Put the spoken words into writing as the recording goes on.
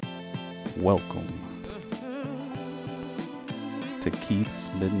Welcome to Keith's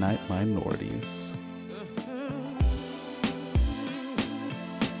Midnight Minorities.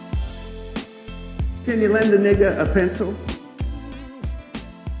 Can you lend a nigga a pencil?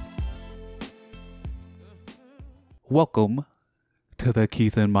 Welcome to the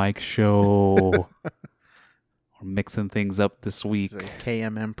Keith and Mike Show. We're mixing things up this week. So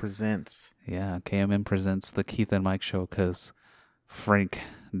KMM presents. Yeah, KMM presents the Keith and Mike Show because Frank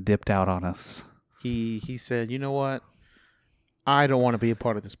dipped out on us. He said, you know what? I don't want to be a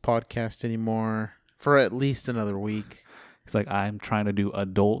part of this podcast anymore for at least another week. He's like, I'm trying to do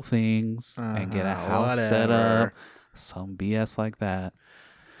adult things and get a house set up. Some BS like that.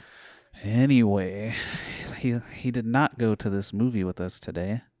 Anyway, he did not go to this movie with us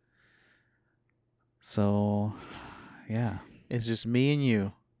today. So, yeah. It's just me and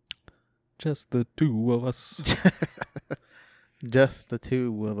you. Just the two of us. Just the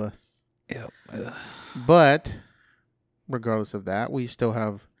two of us. Yep. But regardless of that, we still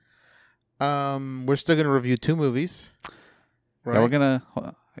have we're still going to review two movies. Right? Yeah, we're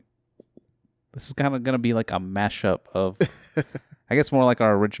gonna. This is kind of gonna be like a mashup of, I guess, more like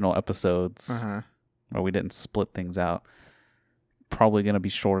our original episodes where we didn't split things out. Probably gonna be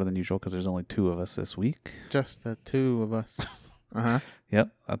shorter than usual because there's only two of us this week. Just the two of us. Yep,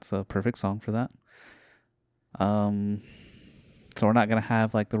 that's a perfect song for that. So we're not gonna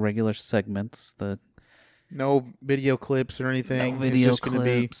have like the regular segments. No video clips or anything. No video it's just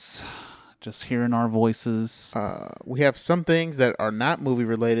clips. Just hearing our voices. We have some things that are not movie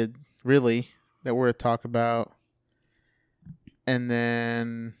related, really, that we're to talk about. And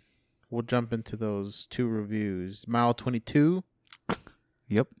then we'll jump into those two reviews. Mile 22.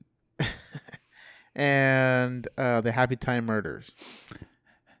 Yep. And The Happy Time Murders.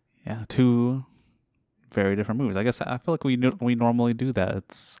 Yeah, two very different movies. I guess I feel like we normally do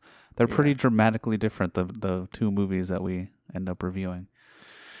that. They're pretty dramatically different, the two movies that we end up reviewing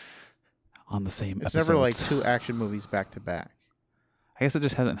on the same episodes. It's never like two action movies back to back. I guess it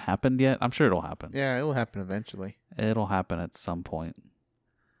just hasn't happened yet. I'm sure it'll happen. Yeah, it'll happen eventually. It'll happen at some point.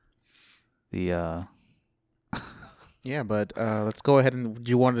 Yeah, but let's go ahead and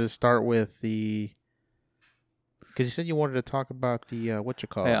you wanted to start with because you said you wanted to talk about the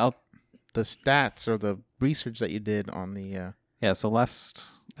the stats or the research that you did on the so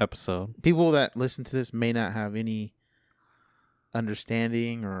last episode, people that listen to this may not have any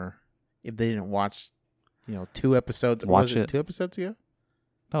understanding, or if they didn't watch, 2 episodes. Was it 2 episodes ago?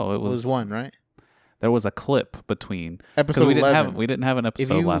 No, it was one, right? There was a clip between episode 11. We didn't have an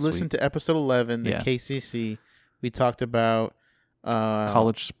episode last week. If you listen to episode 11, the KCC, we talked about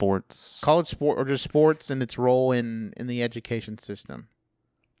college sport, or just sports and its role in the education system.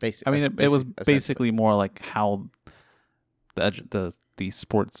 Basically, I mean, it was basically more like how the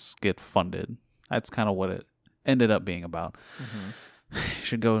sports get funded. That's kind of what it ended up being about. Mm-hmm. You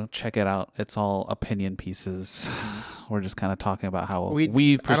should go check it out. It's all opinion pieces. We're just kind of talking about how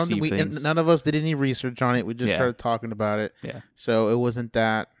we perceive things. None of us did any research on it. We just started talking about it. Yeah. So it wasn't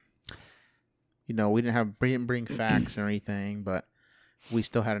that, we didn't bring facts or anything, but we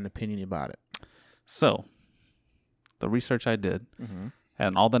still had an opinion about it. So the research I did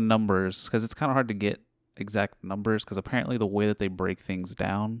and all the numbers, because it's kind of hard to get exact numbers, because apparently the way that they break things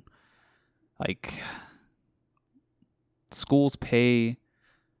down, like schools pay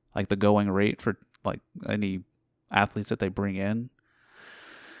like the going rate for like any athletes that they bring in.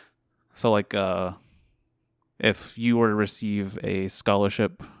 So like if you were to receive a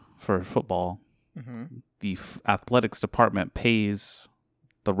scholarship for football, the athletics department pays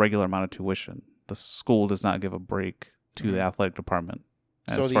the regular amount of tuition. The school does not give a break to the athletic department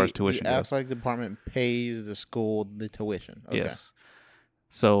as far as tuition goes. The athletic department pays the school the tuition. Okay. Yes.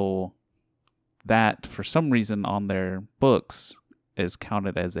 So that, for some reason, on their books is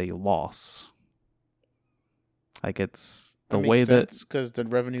counted as a loss. Like it's the way that, because the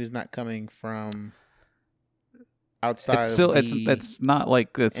revenue is not coming from outside. It's still of the it's not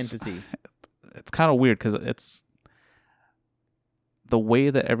like it's entity. It's kind of weird because it's the way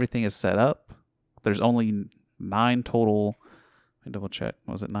that everything is set up. There's only 9 total. Let me double check.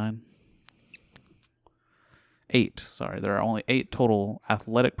 Was it 9? 8. Sorry, there are only 8 total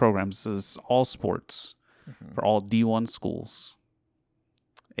athletic programs. This is all sports for all D1 schools.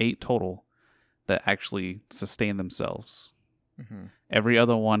 8 total that actually sustain themselves. Every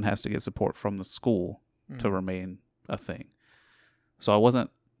other one has to get support from the school to remain a thing. So I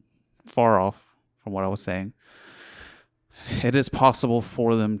wasn't far off from what I was saying. It is possible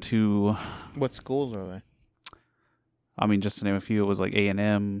for them to. What schools are they? I mean, just to name a few, it was like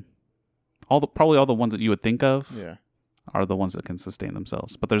A&M. Probably all the ones that you would think of. Yeah. are the ones that can sustain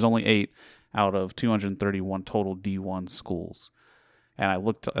themselves. But there's only 8 out of 231 total D1 schools. And I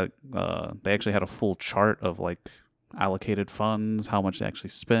looked at, they actually had a full chart of like allocated funds, how much they actually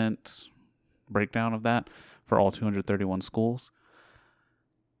spent, breakdown of that for all 231 schools.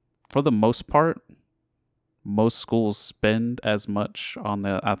 For the most part, most schools spend as much on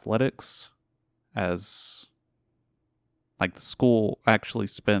the athletics as like the school actually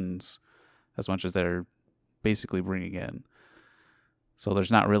spends as much as they're basically bringing in. So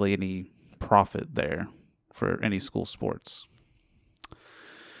there's not really any profit there for any school sports.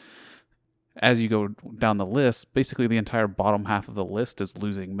 As you go down the list, basically the entire bottom half of the list is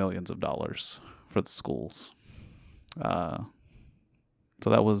losing millions of dollars for the schools. So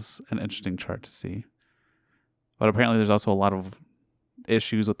that was an interesting chart to see. But apparently there's also a lot of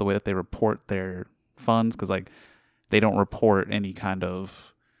issues with the way that they report their funds, because like they don't report any kind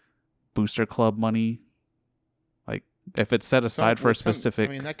of booster club money. Like if it's set aside for a specific...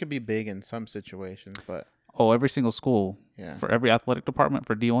 I mean, that could be big in some situations, but... Oh, every single school. Yeah. For every athletic department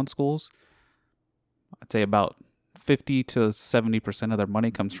for D1 schools, I'd say about 50 to 70% of their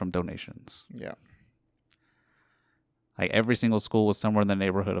money comes from donations. Yeah. Like every single school was somewhere in the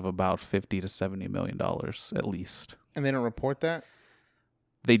neighborhood of about $50 to $70 million at least. And they don't report that?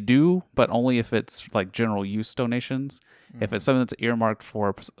 They do, but only if it's like general use donations. Mm-hmm. If it's something that's earmarked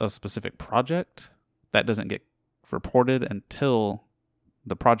for a specific project, that doesn't get reported until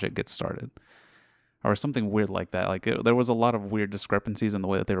the project gets started. Or something weird like that. Like there was a lot of weird discrepancies in the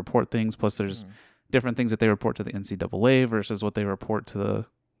way that they report things. Plus there's different things that they report to the NCAA versus what they report to the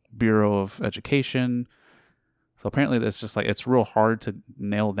Bureau of Education. So apparently it's just like, it's real hard to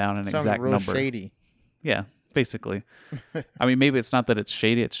nail down an exact real number. Shady. Yeah, basically. I mean, maybe it's not that it's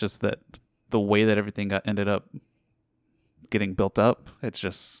shady. It's just that the way that everything ended up getting built up, it's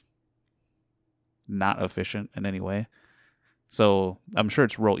just not efficient in any way. So I'm sure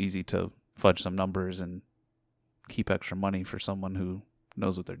it's real easy to fudge some numbers and keep extra money for someone who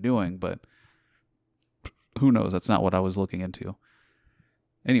knows what they're doing, but who knows? That's not what I was looking into.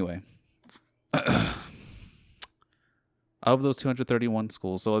 Anyway, of those 231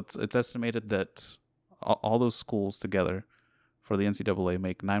 schools, so it's estimated that all those schools together for the NCAA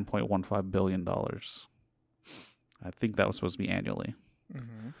make $9.15 billion. I think that was supposed to be annually.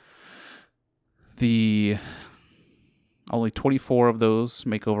 Mm-hmm. The only 24 of those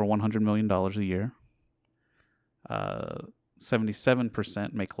make over $100 million a year.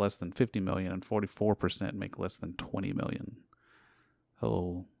 77% make less than $50 million, and 44% make less than $20 million.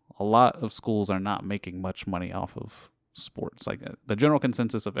 So a lot of schools are not making much money off of sports. Like the general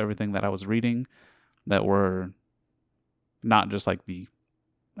consensus of everything that I was reading that were not just like the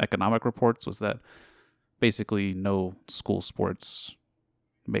economic reports was that basically no school sports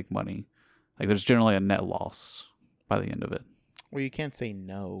make money. Like there's generally a net loss by the end of it. Well, you can't say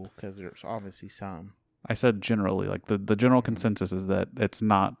no because there's obviously some. I said generally, like the general consensus is that it's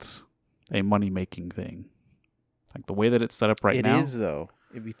not a money-making thing. Like the way that it's set up right now. It is, though,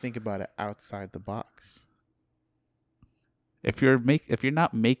 if you think about it outside the box. If you're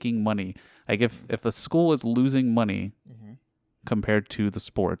not making money, like if the school is losing money compared to the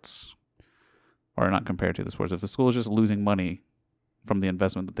sports, or not compared to the sports, if the school is just losing money from the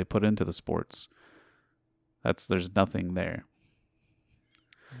investment that they put into the sports, there's nothing there.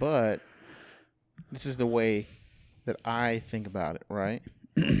 But this is the way that I think about it, right?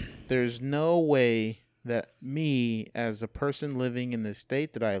 There's no way that me, as a person living in the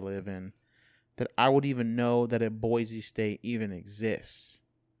state that I live in, that I would even know that a Boise State even exists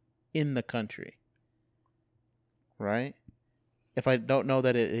in the country, right? If I don't know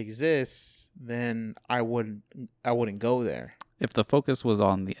that it exists, then I wouldn't go there. If the focus was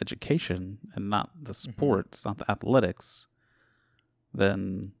on the education and not the sports, not the athletics,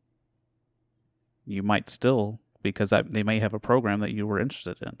 then you might still, because they may have a program that you were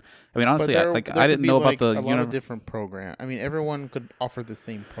interested in. I mean, honestly, I didn't know about the a lot of different program. I mean, everyone could offer the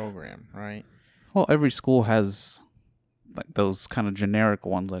same program, right? Well, every school has like those kind of generic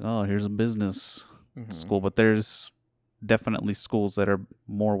ones, like, oh, here's a business school, but there's definitely schools that are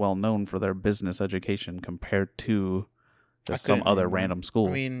more well known for their business education compared to just some other random school.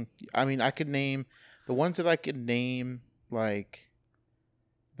 I mean, I could name the ones that I could name, like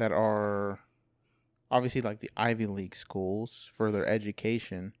that are obviously like the Ivy League schools for their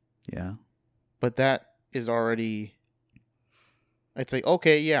education. Yeah, but that is already. It's like,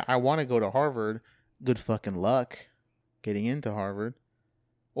 okay, yeah, I want to go to Harvard. Good fucking luck getting into Harvard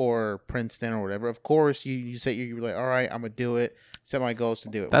or Princeton or whatever. Of course, you say you're like, all right, I'm gonna do it. Set my goals to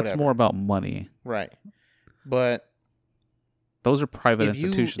do it. That's whatever. more about money, right? But those are private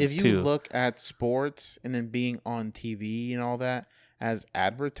institutions if you too. look at sports and then being on TV and all that as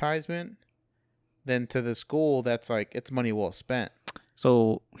advertisement, then to the school that's like it's money well spent.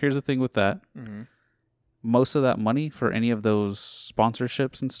 So here's the thing with that. Mm-hmm. Most of that money for any of those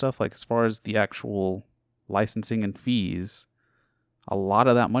sponsorships and stuff, like as far as the actual licensing and fees, a lot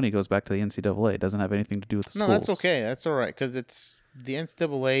of that money goes back to the NCAA. It doesn't have anything to do with the schools. No, that's okay. That's all right because it's the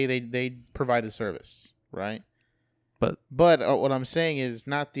NCAA. They provide the service, right? But what I'm saying is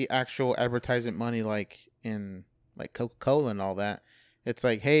not the actual advertisement money like in like Coca-Cola and all that. It's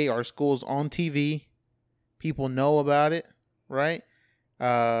like, hey, our school's on TV. People know about it, right?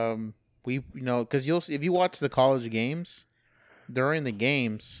 Because if you watch the college games, during the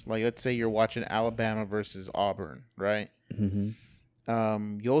games, like let's say you're watching Alabama versus Auburn, right?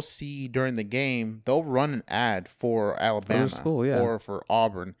 Mm-hmm. You'll see during the game they'll run an ad for Alabama school, yeah. or for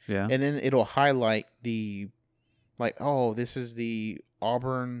Auburn, Yeah. and then it'll highlight oh, this is the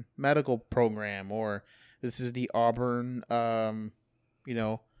Auburn medical program, or this is the Auburn,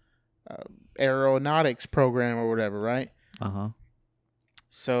 aeronautics program or whatever, right?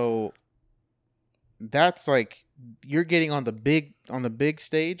 So that's like you're getting on the big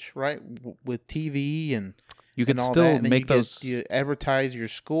stage, right? With TV and you can all still that. And then make those. You advertise your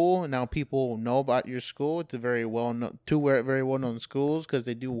school, and now people know about your school. It's a very well known schools because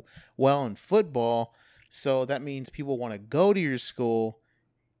they do well in football. So that means people want to go to your school.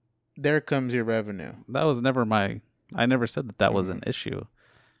 There comes your revenue. That was never I never said that was an issue.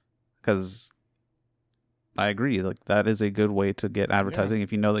 Because I agree. Like, that is a good way to get advertising. Yeah.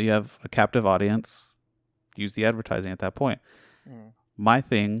 If you know that you have a captive audience, use the advertising at that point. My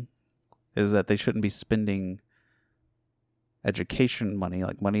thing is that they shouldn't be spending education money,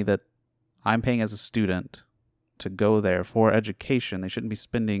 like money that I'm paying as a student to go there for education. They shouldn't be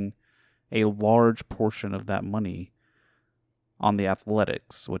spending a large portion of that money on the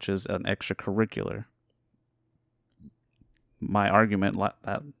athletics, which is an extracurricular. My argument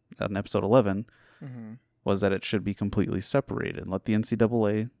in episode 11 was that it should be completely separated. Let the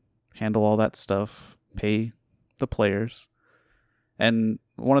NCAA handle all that stuff, pay the players. And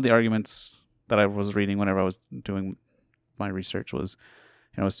one of the arguments that I was reading whenever I was doing my research was,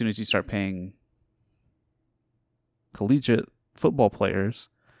 as soon as you start paying collegiate football players,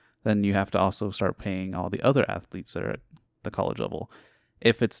 then you have to also start paying all the other athletes that are at the college level,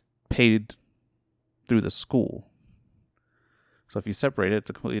 if it's paid through the school. So if you separate it, it's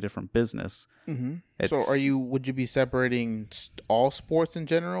a completely different business. So would you be separating all sports in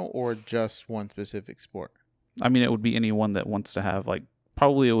general or just one specific sport? I mean, it would be anyone that wants to have,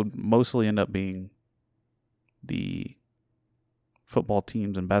 probably it would mostly end up being the football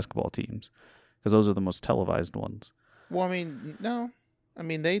teams and basketball teams, because those are the most televised ones. Well, I mean, no. I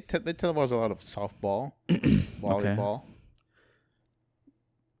mean, they televise a lot of softball, volleyball. Okay.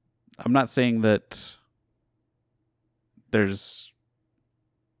 I'm not saying that there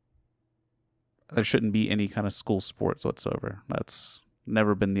shouldn't be any kind of school sports whatsoever. That's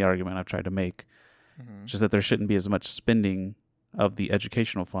never been the argument I've tried to make. Just that there shouldn't be as much spending of the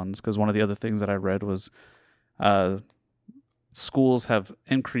educational funds, because one of the other things that I read was schools have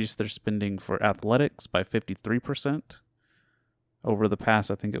increased their spending for athletics by 53% over the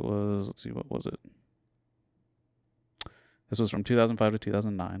past, I think it was, let's see, what was it? This was from 2005 to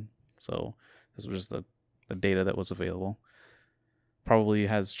 2009. So this was just the data that was available. Probably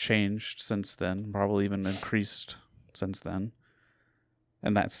has changed since then, probably even increased since then.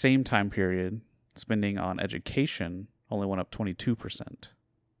 And that same time period, spending on education only went up 22%.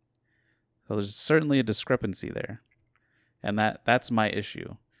 So there's certainly a discrepancy there. And that's my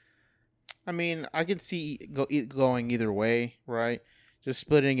issue. I mean, I can see going either way, right? Just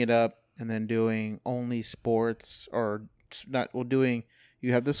splitting it up and then doing only sports, or not. Well,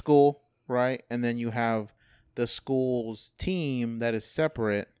 you have the school, right? And then you have the school's team that is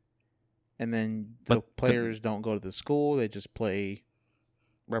separate, and then the players don't go to the school; they just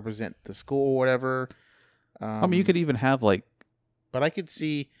represent the school or whatever. I mean, you could even have but I could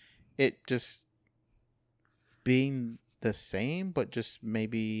see it just being the same, but just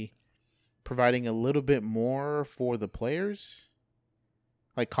maybe providing a little bit more for the players,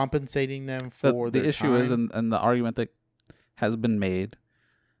 like compensating them for the issue time. Is, and the argument that has been made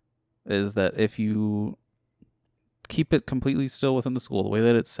is that if you keep it completely still within the school, the way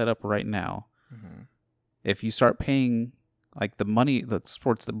that it's set up right now, if you start paying the money, the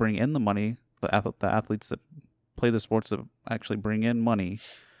sports that bring in the money, the athletes that play the sports that actually bring in money,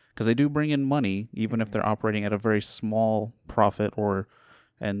 because they do bring in money, even if they're operating at a very small profit or,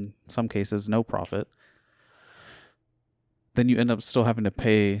 in some cases, no profit, then you end up still having to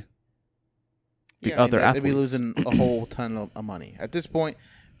pay other they'd athletes. be losing a whole ton of money. At this point,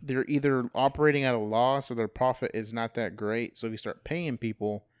 they're either operating at a loss or their profit is not that great. So if you start paying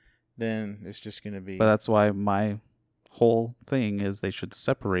people, then it's just going to be. But that's why my whole thing is they should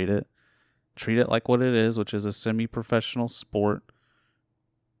separate it, treat it like what it is, which is a semi-professional sport,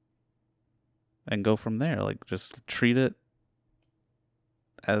 and go from there. Like, just treat it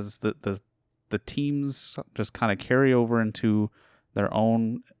as the teams just kind of carry over into their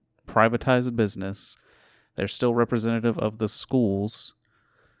own privatized business. They're still representative of the schools.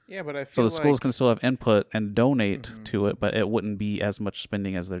 Yeah, but I feel So the schools like, can still have input and donate to it, but it wouldn't be as much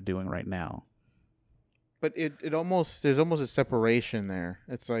spending as they're doing right now. but it almost there's almost a separation there.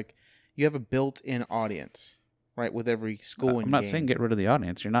 It's like you have a built-in audience, right, with every school. I'm not saying get rid of the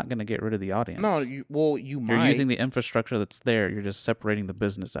audience. You're not going to get rid of the audience. No, you You're might. using the infrastructure that's there. You're just separating the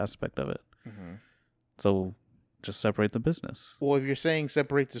business aspect of it. Mm-hmm. So just separate the business. Well, if you're saying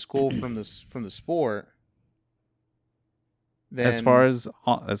separate the school from the sport, then As far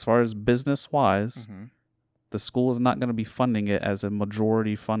as business wise, Mhm. the school is not going to be funding it as a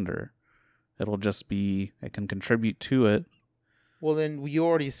majority funder. It'll just be it can contribute to it. Well, then you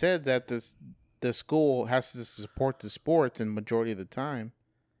already said that the school has to support the sports in majority of the time.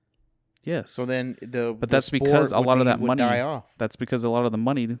 Yes. So then But that's because a lot of that would money die off. That's because a lot of the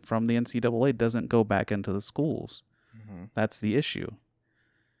money from the NCAA doesn't go back into the schools. Mm-hmm. That's the issue.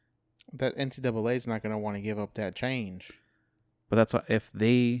 That NCAA is not going to want to give up that change. But that's why if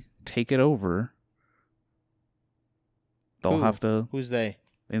they take it over, they'll Who? have to Who's they?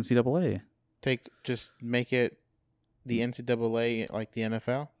 the NCAA. Just make it the NCAA like the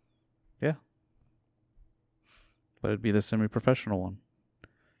NFL. Yeah. But it'd be the semi-professional one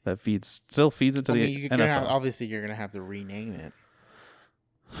that still feeds into the you're NFL. obviously you're gonna have to rename it.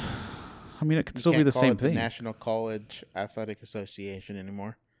 I mean, it could You still be can't the call same it the thing. National College Athletic Association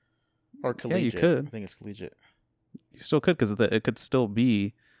anymore, or Yeah, collegiate. you could. I think it's collegiate. You still could, because it could still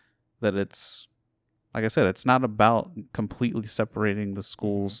be that it's, like I said, it's not about completely separating the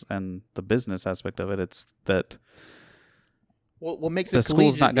schools and the business aspect of it. It's that Well, what makes The it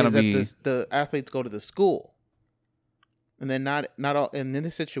school's collegiate not gonna is that be- the athletes go to the school, and then not all. And in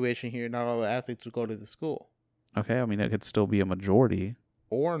this situation here, not all the athletes would go to the school, okay. I mean, it could still be a majority.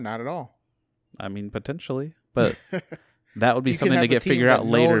 or not at all. I mean, potentially, but that would be You can something have to a get team, figured but out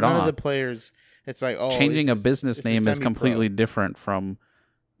later none on. of the players. It's like Changing a business it's a name is semi-pro. completely different from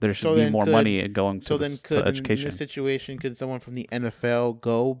there should So be then more could- money going So to, then, to could in education. this situation, could someone from the NFL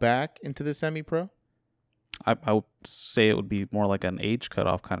go back into the semi-pro? I would say it would be more like an age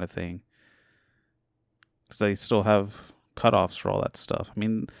cutoff kind of thing, because they still have cutoffs for all that stuff. I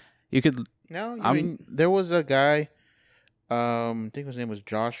mean, you could. No, I mean there was a guy. I think his name was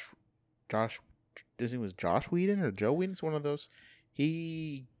Josh. His name was Josh Whedon or Joe Whedon. It's one of those.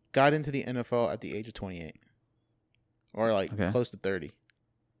 He got into the NFL at the age of 28, or like Okay. close to 30.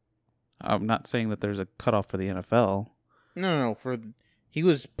 I'm not saying that there's a cutoff for the NFL. No. He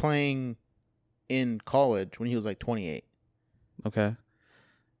was playing in college when he was like 28. Okay.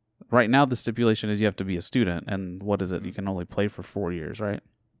 Right now, the stipulation is you have to be a student, and what is it? You can only play for 4 years, right?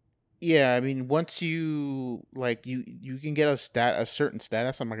 Yeah, I mean, once you like you can get a certain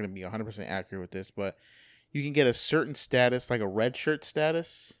status. I'm not going to be 100% accurate with this, but you can get a certain status, like a red shirt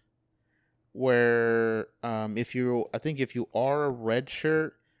status, where if you are a red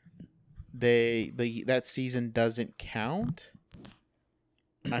shirt, that season doesn't count.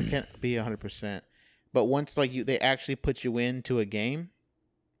 I can't be 100%, but once they actually put you into a game,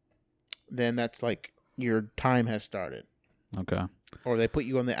 then that's like your time has started. Okay. Or they put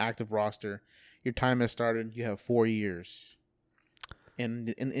you on the active roster. Your time has started. You have 4 years in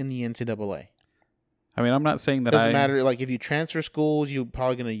the NCAA. I mean, I'm not saying that Doesn't matter. Like if you transfer schools, you're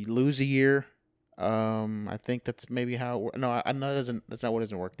probably gonna lose a year. I think that's maybe how. No, I know that's not what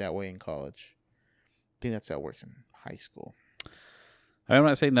doesn't work that way in college. I think that's how it works in high school. I'm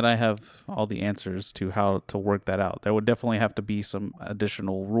not saying that I have all the answers to how to work that out. There would definitely have to be some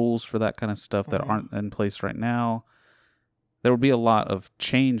additional rules for that kind of stuff that aren't in place right now. There would be a lot of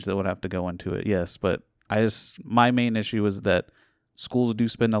change that would have to go into it, yes. But my main issue is that schools do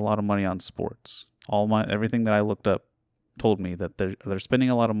spend a lot of money on sports. Everything that I looked up told me that they're spending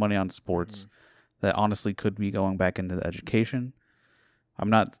a lot of money on sports that honestly could be going back into the education. I'm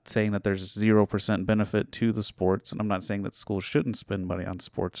not saying that there's 0% benefit to the sports, and I'm not saying that schools shouldn't spend money on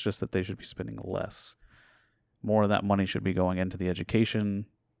sports, just that they should be spending less. More of that money should be going into the education,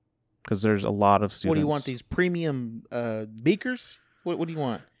 because there's a lot of students. What do you want? These premium beakers? What do you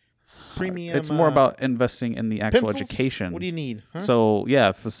want? Premium. It's more about investing in the actual pencils? education. What do you need? Huh? So,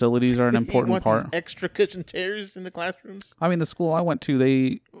 yeah, facilities are an You important want part. these extra cushion chairs in the classrooms? I mean, the school I went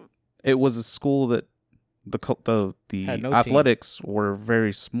to, It was a school that the Had no athletics were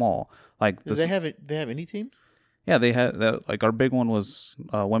very small. Like Do they have it? They have any teams? yeah, they had that. Like our big one was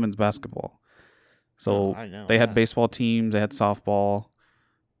women's basketball. So I know they had that. baseball teams. They had softball.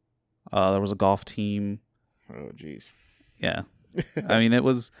 There was a golf team. Oh, jeez. Yeah, I mean it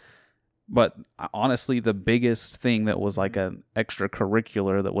was. But honestly, the biggest thing that was like an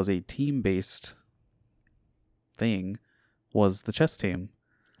extracurricular that was a team-based thing was the chess team.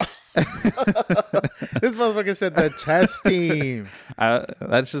 This motherfucker said the chess team.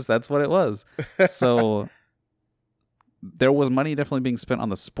 That's what it was. So there was money definitely being spent on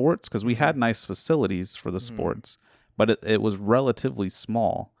the sports because we had nice facilities for the sports, but it was relatively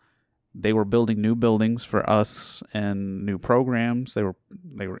small. They were building new buildings for us and new programs. They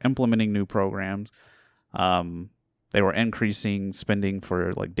were implementing new programs. They were increasing spending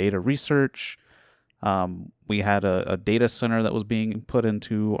for like data research. We had a data center that was being put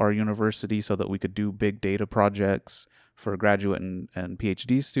into our university so that we could do big data projects for graduate and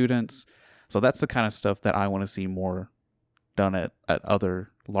PhD students. So that's the kind of stuff that I want to see more done at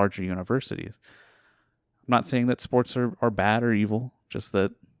other larger universities. I'm not saying that sports are bad or evil, just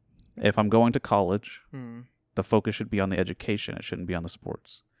that if I'm going to college, the focus should be on the education. It shouldn't be on the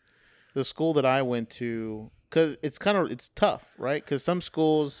sports. The school that I went to, because it's tough, right? Because some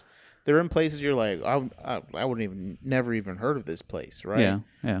schools, they're in places you're like, I wouldn't never even heard of this place, right?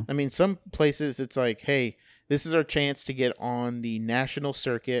 Yeah. I mean, some places it's like, hey, this is our chance to get on the national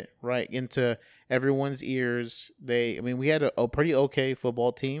circuit, right, into everyone's ears. We had a pretty okay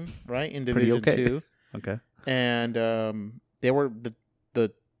football team, right, in Division Two. Okay. And they were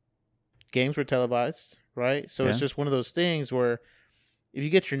the games were televised, right? So it's just one of those things where if you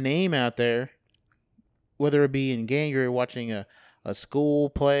get your name out there, whether it be in game, you're watching a school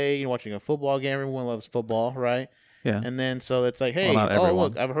play, you're watching a football game. Everyone loves football, right? Yeah. And then so it's like, hey,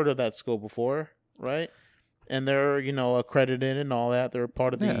 look, I've heard of that school before, right? And they're, accredited and all that. They're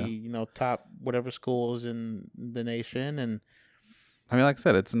part of the, top whatever schools in the nation. And I mean, like I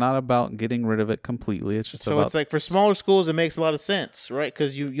said, it's not about getting rid of it completely. It's just it's like for smaller schools, it makes a lot of sense, right?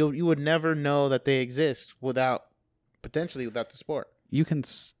 Because you would never know that they exist without the sport.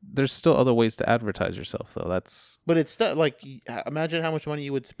 There's still other ways to advertise yourself, though. But it's still like, imagine how much money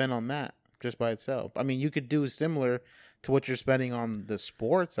you would spend on that just by itself. I mean, you could do similar to what you're spending on the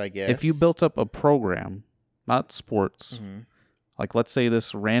sports, I guess. If you built up a program, not sports, like let's say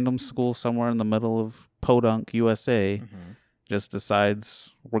this random school somewhere in the middle of Podunk, USA, just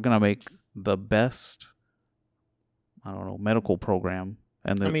decides we're going to make the best, I don't know, medical program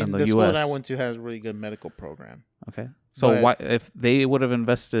in the U.S. school that I went to has a really good medical program. Okay. So why, if they would have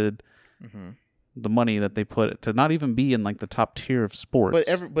invested the money that they put to not even be in like the top tier of sports.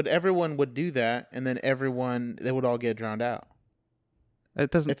 But everyone would do that, and then they would all get drowned out. It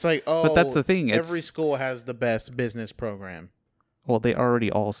doesn't. It's like, but that's the thing. Every school has the best business program. Well, they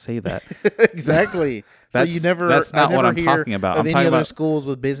already all say that. Exactly. So you never. That's not what I'm talking about. I'm talking about schools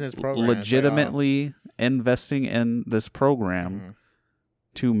with business programs. Legitimately investing in this program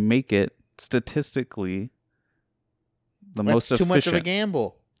to make it statistically the most efficient. Too much of a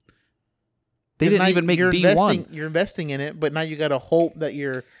gamble. They didn't even make D1. You're investing in it, but now you got to hope that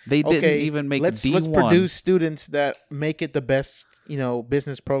They didn't even make D1. Let's produce students that make it the best,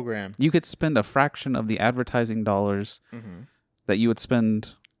 business program. You could spend a fraction of the advertising dollars that you would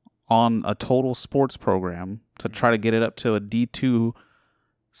spend on a total sports program to try to get it up to a D2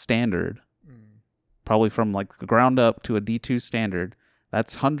 standard. Probably from like the ground up to a D2 standard.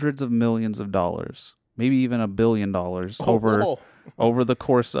 That's hundreds of millions of dollars, maybe even $1 billion over the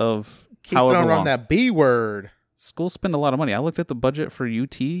course of Keep throwing around that B word. Schools spend a lot of money. I looked at the budget for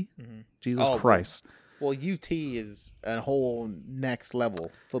UT. Jesus Christ. Well, UT is a whole next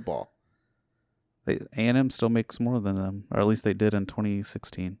level football. A&M still makes more than them, or at least they did in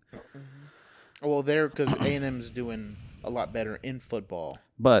 2016. Well, because A&M's doing a lot better in football.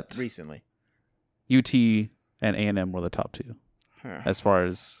 But recently, UT and A&M were the top two. As far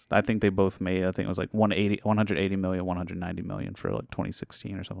as, I think they both made, I think it was like 180 million, 190 million for like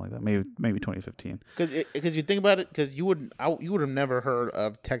 2016 or something like that. Maybe 2015. Because you think about it, because you would have never heard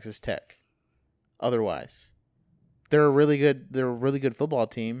of Texas Tech otherwise. They're a really good football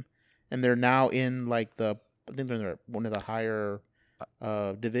team, and they're now in like I think they're one of the higher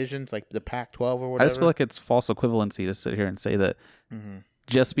divisions, like the Pac-12 or whatever. I just feel like it's false equivalency to sit here and say that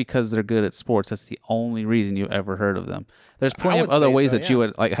just because they're good at sports, that's the only reason you ever heard of them. There's plenty of other ways that you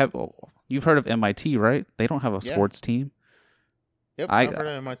would like have. You've heard of MIT, right? They don't have a sports team. Yep, I've heard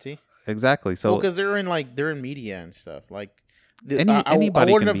of MIT. Exactly. So because they're in media and stuff. Like anybody I wouldn't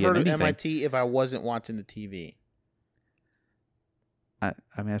can have heard be in of anything. MIT if I wasn't watching the TV. I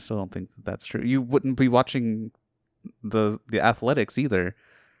mean, I still don't think that's true. You wouldn't be watching the athletics either.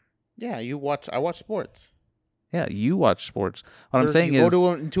 Yeah, I watch sports. Yeah, you watch sports. What I'm saying you is,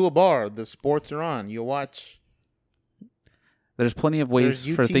 go to a bar, the sports are on. You watch. there's plenty of ways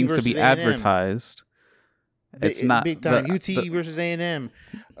There's for UT things to be versus A&M. advertised. It's not big time. the, UT versus A&M.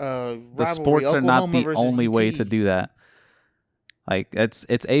 the sports are not the only way to do that. Like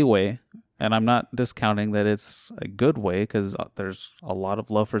it's a way, and I'm not discounting that it's a good way because there's a lot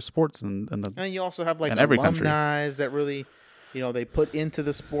of love for sports in the. And you also have like in every country. alumni that really, they put into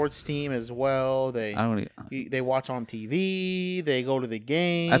the sports team as well. They watch on TV. They go to the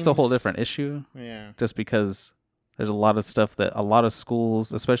games. That's a whole different issue. Yeah. Just because there's a lot of stuff that a lot of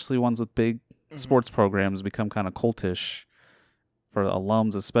schools, especially ones with big sports programs, become kind of cultish for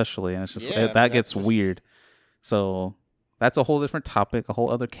alums, especially, and it's just that gets weird. So that's a whole different topic, a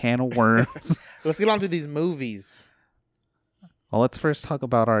whole other can of worms. Let's get on to these movies. Well, let's first talk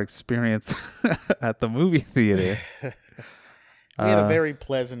about our experience at the movie theater. We had a very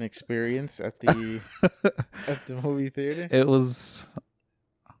pleasant experience at the movie theater. It was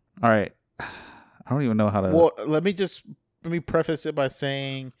all right. I don't even know how to. Well, let me preface it by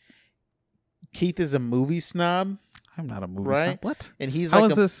saying Keith is a movie snob. I'm not a movie right? snob. What? And he's How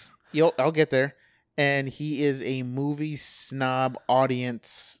is this? I'll get there. And he is a movie snob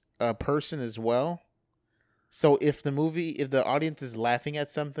audience person as well. So if the audience is laughing at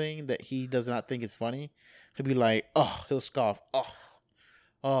something that he does not think is funny, he'll be like, he'll scoff.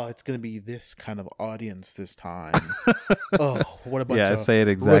 Oh, it's going to be this kind of audience this time. What a bunch of say it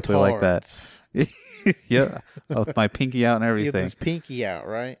exactly retards. like that. Yeah. With my pinky out and everything. You have this pinky out,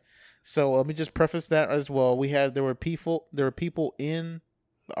 right? So let me just preface that as well. There were people in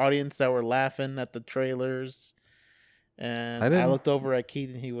the audience that were laughing at the trailers. And I looked over at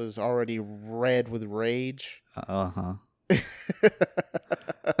Keith and he was already red with rage. Uh-huh.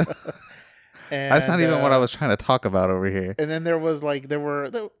 That's not even what I was trying to talk about over here. And then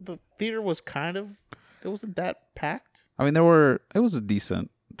the theater was it wasn't that packed. I mean, it was a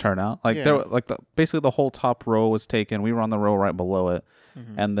decent turnout. Like there were, basically the whole top row was taken. We were on the row right below it.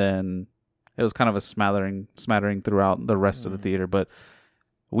 Mm-hmm. And then it was kind of a smattering throughout the rest of the theater, but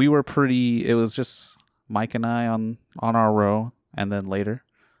we were it was just Mike and I on our row, and then later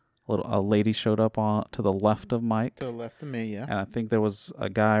a lady showed up to the left of Mike. To the left of me, yeah. And I think there was a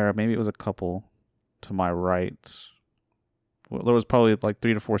guy, or maybe it was a couple, to my right. Well, there was probably like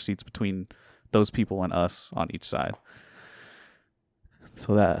 3 to 4 seats between those people and us on each side.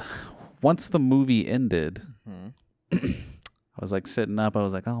 So that once the movie ended, I was like sitting up. I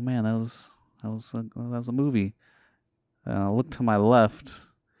was like, "Oh man, that was a movie." And I looked to my left,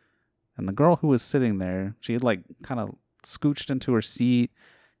 and the girl who was sitting there, she had like kind of scooched into her seat.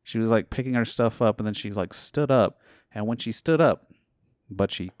 She was like picking her stuff up, and then she's like stood up. And when she stood up,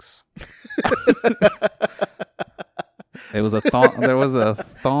 butt cheeks. It was there was a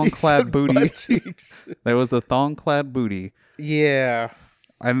thong-clad booty. There was a thong-clad booty. Yeah.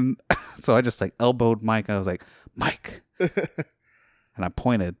 And so I just like elbowed Mike. And I was like, "Mike," and I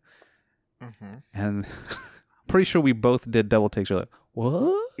pointed. Mm-hmm. And I'm pretty sure we both did double takes. You're like,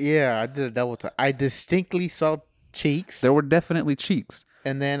 "What?" Yeah, I did a double take. I distinctly saw cheeks. There were definitely cheeks.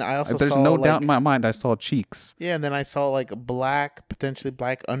 And then I also There's saw no doubt in my mind I saw cheeks. Yeah, and then I saw like potentially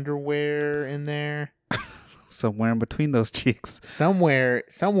black underwear in there. Somewhere in between those cheeks. Somewhere.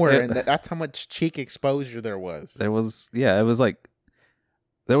 And that's how much cheek exposure there was. It was like,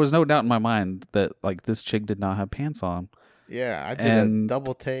 there was no doubt in my mind that like this chick did not have pants on. Yeah, I did a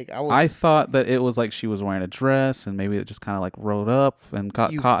double take. I thought that it was like she was wearing a dress and maybe it just kind of like rolled up and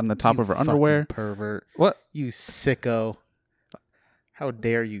got caught in the top of her underwear. Pervert. What? You sicko. How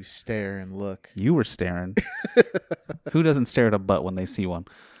dare you stare and look? You were staring. Who doesn't stare at a butt when they see one?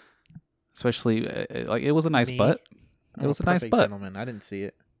 Especially, like, it was a nice butt. It was a nice butt. Gentleman. I didn't see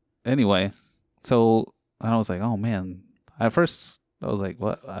it. Anyway, so I was like, oh man. At first, I was like,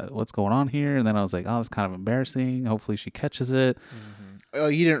 what's going on here? And then I was like, oh, it's kind of embarrassing. Hopefully she catches it. Mm-hmm. Oh,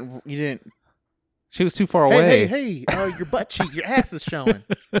 you didn't. She was too far away. Hey! Your butt cheek, your ass is showing.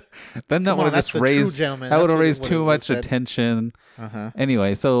 Then that would have just raised. That would have raised too much attention.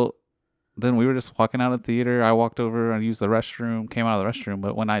 Anyway, so then we were just walking out of the theater. I walked over and used the restroom. Came out of the restroom,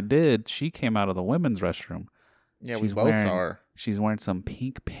 but when I did, she came out of the women's restroom. Yeah, we both saw. She's wearing some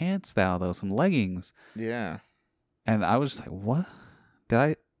pink pants now, though, some leggings. Yeah. And I was just like, what?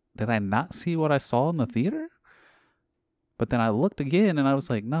 Did I not see what I saw in the theater? But then I looked again and I was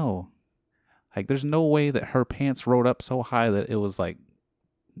like, no. Like, there's no way that her pants rode up so high that it was like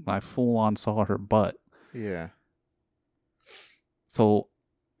I full on saw her butt. Yeah. So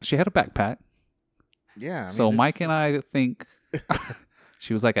she had a backpack. Yeah. So Mike and I think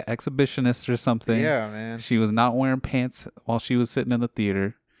She was like an exhibitionist or something. Yeah, man. She was not wearing pants while she was sitting in the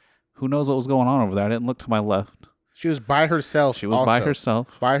theater. Who knows what was going on over there? I didn't look to my left. She was by herself. She was by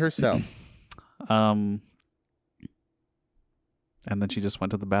herself. By herself. And then she just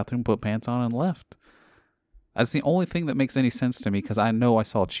went to the bathroom, put pants on, and left. That's the only thing that makes any sense to me because I know I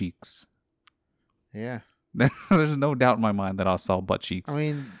saw cheeks. Yeah. There's no doubt in my mind that I saw butt cheeks. I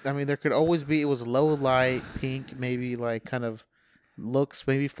mean, there could always be. It was low light, pink, maybe like kind of looks,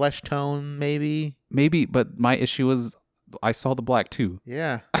 maybe flesh tone, maybe. Maybe, but my issue was I saw the black too.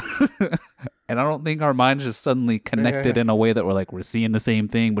 Yeah. And I don't think our minds just suddenly connected in a way that we're seeing the same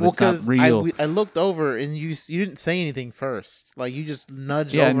thing, but it's not real. I looked over and you didn't say anything first. Like you just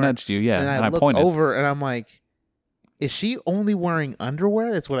nudged over. Yeah, I nudged you. Yeah, and I looked pointed over and I'm like, is she only wearing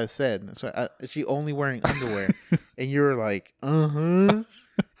underwear? That's what I said. Is she only wearing underwear? And you were like, And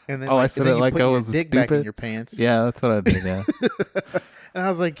then I said it like I was dick stupid. back in your pants. Yeah, that's what I did. Yeah. And I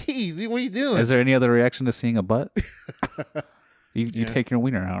was like, Keith, what are you doing? Is there any other reaction to seeing a butt? You take your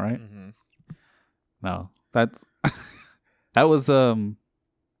wiener out, right? Mm-hmm. No, that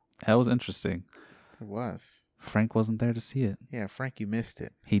was interesting. It was. Frank wasn't there to see it. Yeah, Frank, you missed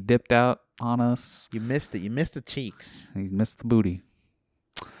it. He dipped out on us. You missed it. You missed the cheeks. He missed the booty.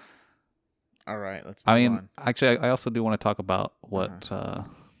 All right, let's move on. Actually, I also do want to talk about what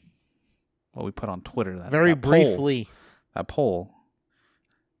we put on Twitter. Very briefly. That poll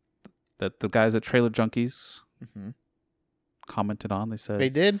that the guys at Trailer Junkies commented on. They said they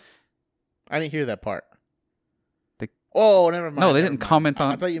did. I didn't hear that part. Never mind. No, they didn't comment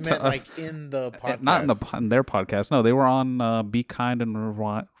on. I thought you meant like in the podcast. Not in their podcast. No, they were on Be Kind and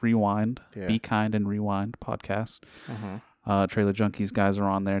Rewind. Yeah. Be Kind and Rewind podcast. Trailer Junkies guys are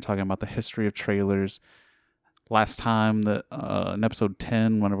on there talking about the history of trailers. Last time in episode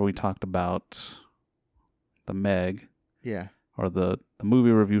 10, whenever we talked about the Meg. Yeah. Or the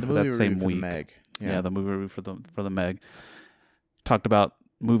movie review for that same week. The Meg. Yeah, the movie review for the Meg. Talked about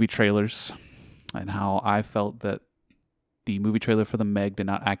movie trailers and how I felt that the movie trailer for the Meg did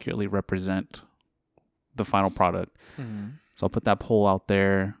not accurately represent the final product. So I'll put that poll out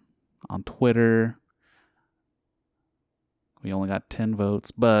there on Twitter. We only got 10 votes,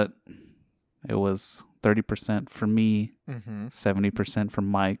 but it was 30% for me, 70% for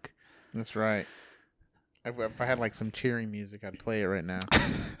Mike. That's right. If I had like some cheering music, I'd play it right now.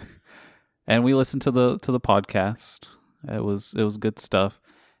 And we listened to the podcast. It was good stuff.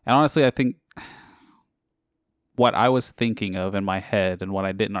 And honestly, I think what I was thinking of in my head and what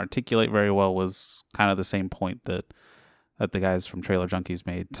I didn't articulate very well was kind of the same point that the guys from Trailer Junkies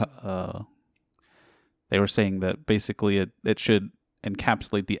made. They were saying that basically it should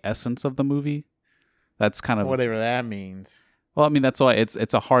encapsulate the essence of the movie. That's kind of whatever that means. Well, I mean, that's why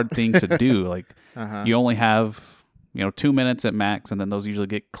it's a hard thing to do. Like you only have 2 minutes at max, and then those usually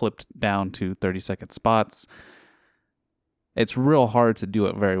get clipped down to 30-second spots. It's real hard to do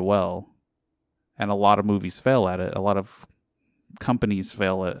it very well. And a lot of movies fail at it. A lot of companies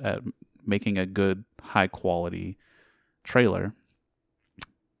fail at making a good, high-quality trailer.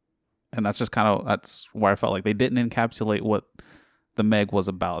 And that's where I felt like they didn't encapsulate what the Meg was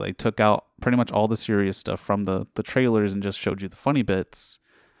about. They took out pretty much all the serious stuff from the trailers and just showed you the funny bits.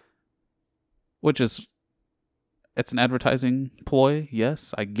 It's an advertising ploy.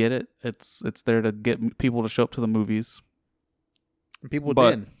 Yes, I get it. It's there to get people to show up to the movies. People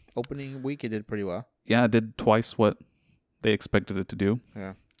did. Opening week, it did pretty well. Yeah, it did twice what they expected it to do.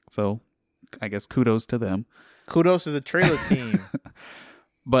 Yeah. So, I guess kudos to them. Kudos to the trailer team.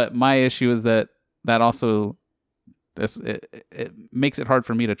 But my issue is that also it makes it hard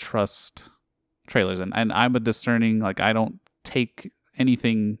for me to trust trailers. And I'm a discerning, like I don't take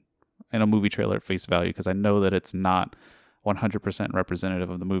anything in a movie trailer at face value because I know that it's not 100% representative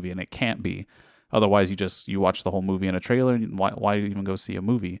of the movie, and it can't be. Otherwise, you watch the whole movie in a trailer. And why even go see a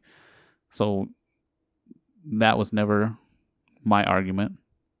movie? So that was never my argument,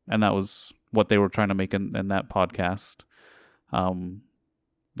 and that was what they were trying to make in that podcast.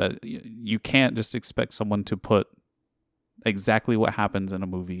 That you can't just expect someone to put exactly what happens in a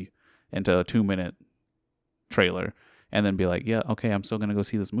movie into a 2-minute trailer and then be like, yeah, okay, I'm still going to go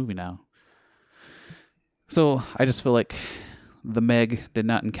see this movie now. So I just feel like the Meg did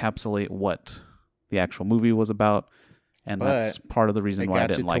not encapsulate what the actual movie was about, and that's part of the reason why I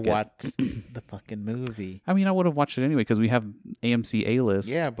didn't like it. Watch the fucking movie. I mean, I would have watched it anyway because we have AMC A-List.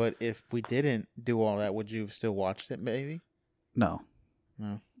 Yeah, but if we didn't do all that, would you have still watched it? Maybe. No.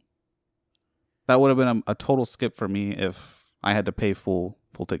 That would have been a total skip for me if I had to pay full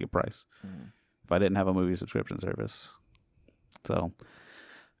ticket price. If I didn't have a movie subscription service. So,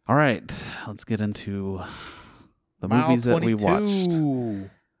 all right, let's get into the Mile movies that we 22.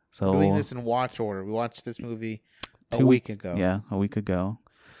 watched. So We're doing this in watch order. We watched this movie a 2 week weeks ago. Yeah, a week ago.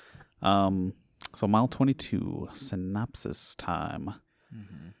 So Mile 22, synopsis time.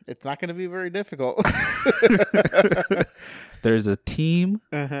 It's not going to be very difficult. There's a team.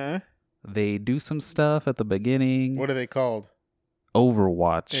 Uh-huh. They do some stuff at the beginning. What are they called?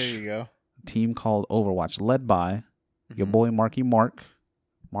 Overwatch. There you go. A team called Overwatch, led by your Mhm. boy Mark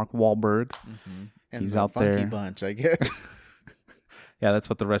Wahlberg. And He's the out Funky there. Bunch, I guess. Yeah, that's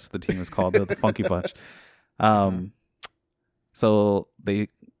what the rest of the team is called, the Funky Bunch. So the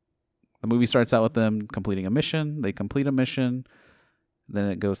movie starts out with them completing a mission. They complete a mission. Then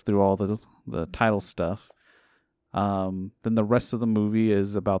it goes through all the title stuff. Then the rest of the movie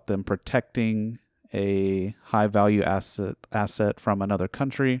is about them protecting a high value asset from another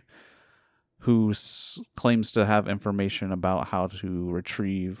country who claims to have information about how to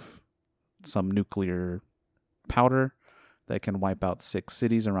retrieve some nuclear powder that can wipe out 6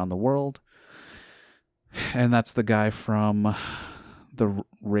 cities around the world. And that's the guy from The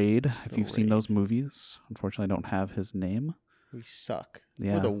Raid. If you've seen those movies, unfortunately, I don't have his name. We suck.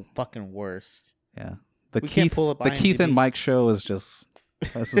 Yeah. We're the fucking worst. Yeah. We can't pull up The Keith and IMDb. Mike show is just,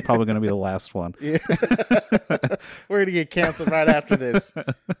 this is probably going to be the last one. Yeah. We're going to get canceled right after this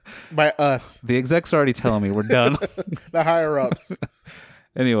by us, The execs are already telling me we're done. the higher ups.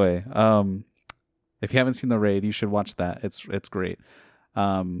 Anyway, if you haven't seen The Raid, you should watch that. It's great.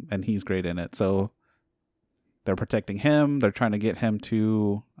 And he's great in it. So they're protecting him. They're trying to get him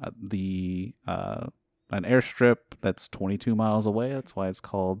to an airstrip that's 22 miles away. That's why it's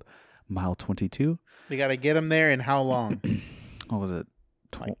called Mile 22. We got to get them there in how long? What was it?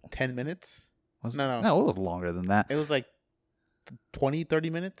 Like 10 minutes? Was No. it was longer than that. It was like 20, 30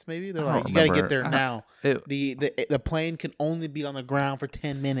 minutes maybe? They're I like, don't you got to get remember. there now. It- The plane can only be on the ground for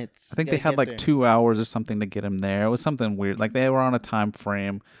 10 minutes. I think You they gotta had get like there. 2 hours or something to get him there. It was something weird. Like they were on a time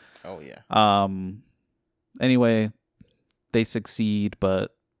frame. Oh, yeah. Anyway, they succeed,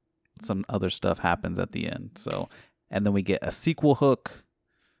 but some other stuff happens at the end. So, and then we get a sequel hook,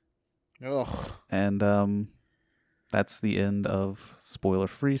 Ugh. and that's the end of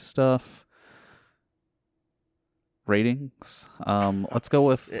spoiler-free stuff. Ratings. Let's go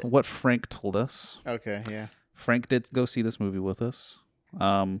with what Frank told us. Okay, yeah. Frank did go see this movie with us.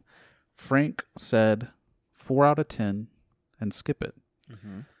 Frank said 4 out of 10 and skip it.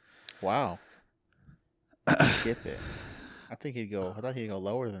 Wow. Skip it. I thought he'd go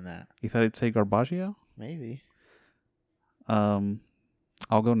lower than that. You thought he'd say Garbaggio? Maybe. I'll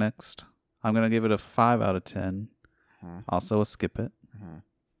go next. I'm going to give it a 5 out of 10. Also a skip it.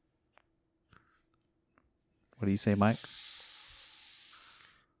 What do you say, Mike?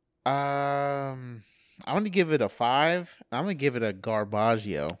 I'm going to give it a 5. I'm going to give it a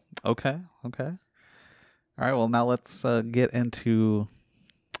Garbaggio. Okay. All right, well, now let's get into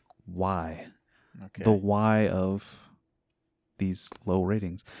why. Okay. The why of these low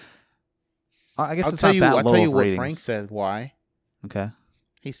ratings. I guess I'll it's tell not you, that I'll low tell you of what ratings. Frank said why. Okay.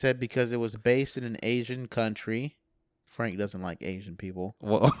 He said because it was based in an Asian country. Frank doesn't like Asian people.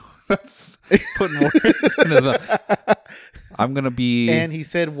 Well, that's putting words in his mouth. I'm going to be... And he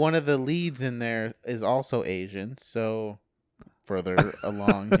said one of the leads in there is also Asian, so further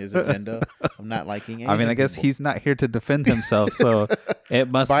along his agenda of not liking Asian I mean, I guess people. he's not here to defend himself, so it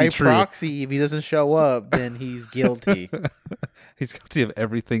must By be true. proxy, if he doesn't show up, then he's guilty. He's guilty of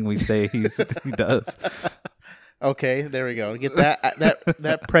everything we say he does. Okay, there we go. Get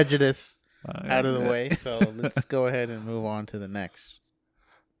that prejudice out of the way. So let's go ahead and move on to the next,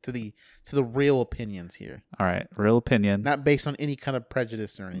 to the real opinions here, All right, real opinion. not based on any kind of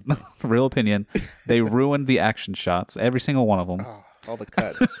prejudice or anything. Real opinion. They ruined the action shots, every single one of them. Oh, all the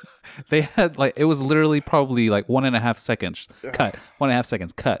cuts. They had it was literally probably 1.5 seconds. Cut. 1.5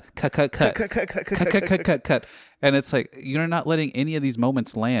 seconds. Cut. Cut. And it's like you're not letting any of these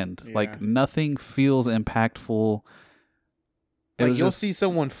moments land. Yeah. Nothing feels impactful. It Like was you'll just- see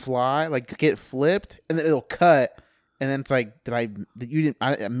someone fly, get flipped, and then it'll cut, and then it's like, I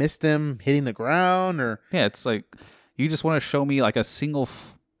missed them hitting the ground, or Yeah, it's like you just want to show me a single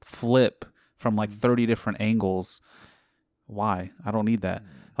flip from 30 different angles. Why? I don't need that.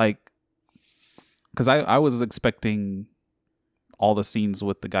 Because I was expecting all the scenes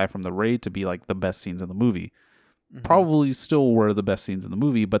with the guy from The Raid to be the best scenes in the movie. Probably still were the best scenes in the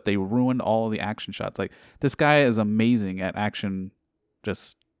movie, but they ruined all of the action shots. This guy is amazing at action.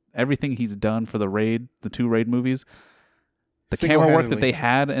 Just everything he's done for the 2 Raid movies. The camera work that they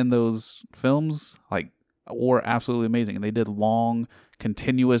had in those films, were absolutely amazing. And they did long,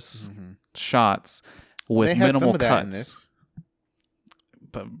 continuous shots with they had minimal some of that in cuts. this.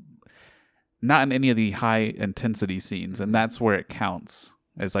 But not in any of the high intensity scenes, and that's where it counts.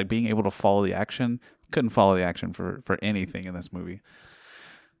 It's like being able to follow the action. Couldn't follow the action for anything in this movie.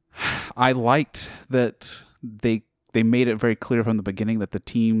 I liked that they made it very clear from the beginning that the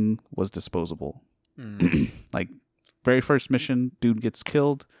team was disposable. Like very first mission, dude gets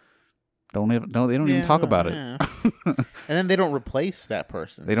killed. They don't even talk about it. And then they don't replace that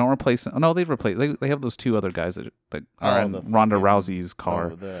person. They don't replace it. No, they replace. They have those two other guys that are in Ronda Rousey's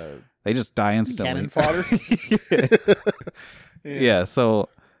car. They just die instantly. Cannon fodder. Yeah. So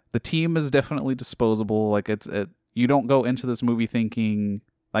the team is definitely disposable. Like you don't go into this movie thinking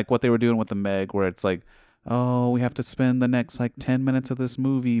like what they were doing with the Meg, where it's like, oh, we have to spend the next like 10 minutes of this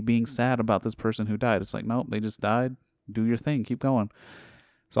movie being sad about this person who died. It's like, nope, they just died. Do your thing. Keep going.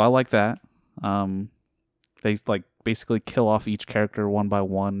 So I like that. They like basically kill off each character one by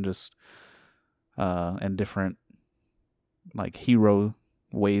one, just and different like hero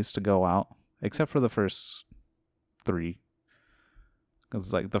ways to go out, except for the first three.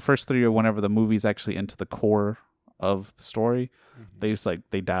 Because like the first three are whenever the movie's actually into the core of the story, they just like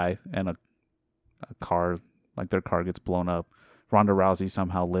they die and a car, like their car gets blown up. Ronda Rousey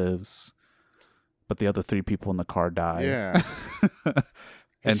somehow lives, but the other three people in the car die. Yeah.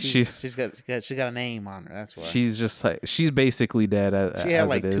 And she's got a name on her. That's why she's just like she's basically dead. She had as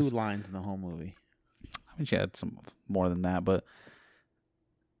like it is. 2 lines in the whole movie. I mean, she had some more than that, but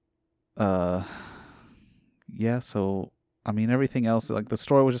yeah. So I mean, everything else, like the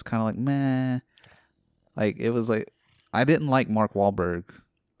story was just kind of like meh. Like it was like I didn't like Mark Wahlberg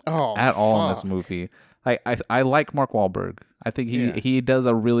at all in this movie. I like Mark Wahlberg. I think he does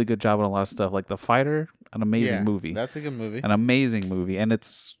a really good job on a lot of stuff. Like The Fighter, an amazing movie. That's a good movie. An amazing movie, and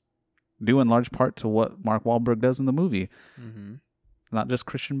it's due in large part to what Mark Wahlberg does in the movie. Not just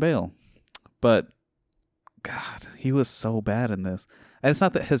Christian Bale, but God, he was so bad in this. And it's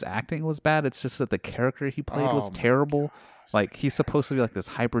not that his acting was bad; it's just that the character he played was terrible. Gosh. Like he's supposed to be like this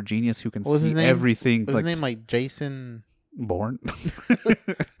hyper genius who can see everything. Was his name like Jason Bourne?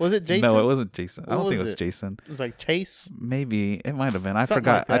 Was it Jason? No, it wasn't Jason. I don't think it was Jason. It was like Chase. Maybe it might have been. I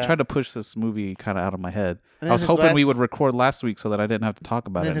forgot. Like I tried to push this movie kind of out of my head. I was hoping we would record last week so that I didn't have to talk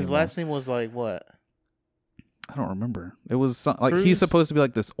about it anymore. His last name was like what? I don't remember. It was like he's supposed to be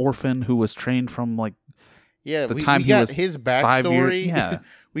like this orphan who was trained from like the time he was his backstory. 5 years. Yeah.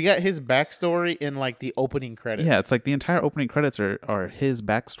 We got his backstory in like the opening credits. Yeah, it's like the entire opening credits are his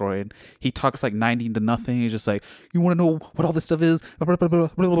backstory, and he talks like 90 to nothing. He's just like, you want to know what all this stuff is? He's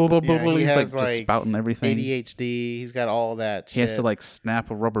has like just spouting everything. ADHD. He's got all that shit. He has to like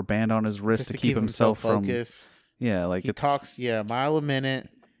snap a rubber band on his wrist to keep himself from focused. Yeah, like he talks a mile a minute.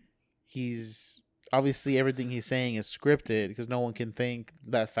 He's obviously everything he's saying is scripted because no one can think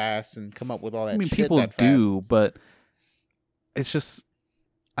that fast and come up with all that. I mean, people do, but it's just.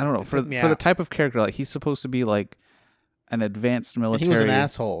 I don't know, for the type of character, like he's supposed to be like an advanced military. And he was an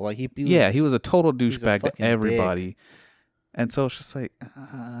asshole. Like he was a total douchebag to everybody. Dick. And so it's just like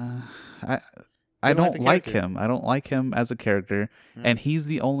I don't like him. I don't like him as a character. And he's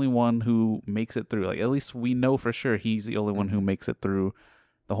the only one who makes it through. Like at least we know for sure he's the only one who makes it through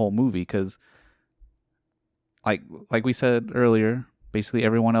the whole movie because like we said earlier, basically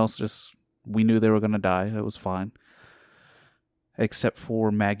everyone else just we knew they were gonna die. It was fine. Except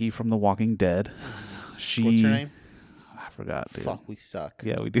for Maggie from The Walking Dead. What's her name? I forgot, dude. Fuck, we suck.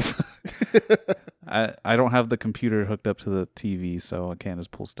 Yeah, we do suck. I don't have the computer hooked up to the TV, so I can't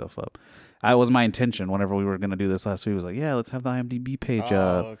just pull stuff up. That was my intention whenever we were going to do this last week. Was like, yeah, let's have the IMDb page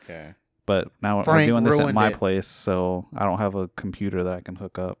up. Okay. But now we're doing this at my place, so I don't have a computer that I can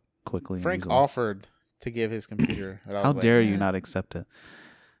hook up quickly. Frank offered to give his computer. How dare you not accept it?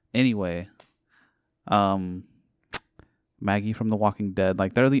 Anyway, Maggie from The Walking Dead,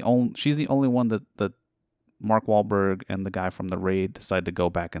 like she's the only one that Mark Wahlberg and the guy from The Raid decide to go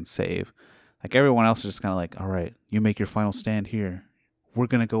back and save. Like everyone else is just kind of like, all right, you make your final stand here. We're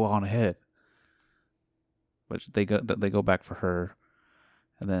gonna go on ahead. But they go back for her,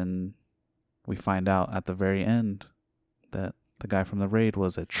 and then we find out at the very end that the guy from The Raid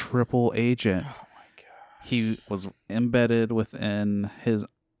was a triple agent. Oh my god! He was embedded within his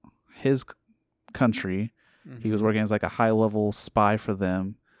country. Mm-hmm. He was working as like a high-level spy for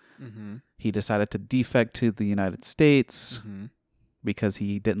them. Mm-hmm. He decided to defect to the United States because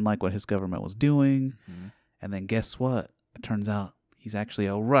he didn't like what his government was doing. Mm-hmm. And then guess what? It turns out he's actually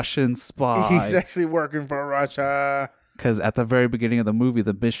a Russian spy. He's actually working for Russia. Because at the very beginning of the movie,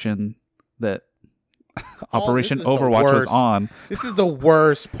 the mission that Operation Overwatch was on. This is the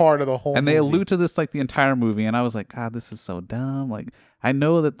worst part of the whole movie. And they allude to this like the entire movie. And I was like, God, this is so dumb. Like, I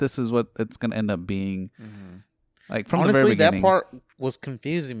know that this is what it's going to end up being. Mm-hmm. Like, from the very beginning. That part was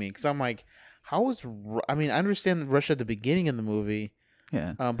confusing me. Because I'm like, how was I mean, I understand Russia at the beginning of the movie,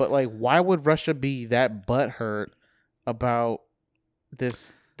 Yeah. but like, why would Russia be that butthurt about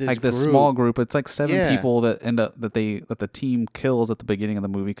this Like this group? small group. It's like 7 Yeah. people that end up that the team kills at the beginning of the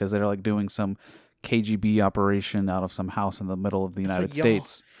movie because they're like doing some KGB operation out of some house in the middle of the United like,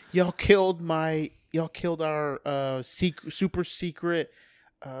 States. Y'all killed our super secret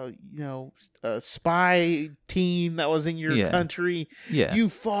spy team that was in your country. Yeah. You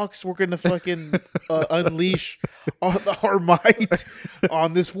fucks, we're gonna fucking unleash our might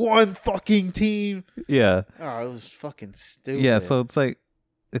on this one fucking team. Yeah. Oh, it was fucking stupid. Yeah, so it's like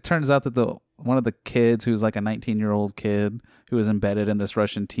it turns out that one of the kids who's like a 19-year-old kid who was embedded in this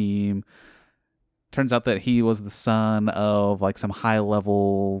Russian team, turns out that he was the son of like some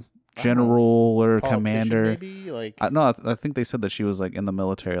high-level general or commander. Maybe? Like, No, I think they said that she was like in the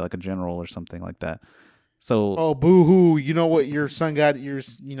military, like a general or something like that. So oh, boo-hoo, you know what your son got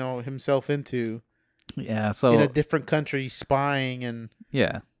himself into. Yeah, so in a different country spying and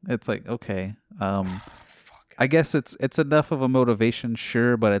yeah, it's like okay. I guess it's enough of a motivation,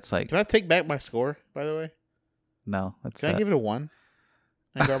 sure, but it's like can I take back my score, by the way? No, it's can I give it a 1?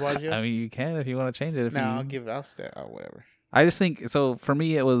 I mean, you can if you want to change it. I'll give it. Whatever. I just think so. For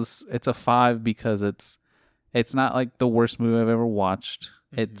me, it's a 5 because it's not like the worst movie I've ever watched.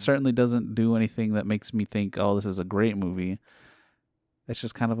 It certainly doesn't do anything that makes me think, oh, this is a great movie. It's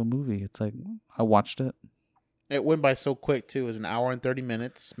just kind of a movie. It's like I watched it. It went by so quick too. It was an hour and 30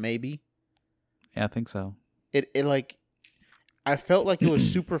 minutes, maybe. Yeah, I think so. It like I felt like it was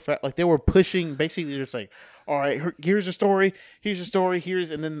super fast. Like they were pushing. Basically, just like, all right, here's a story.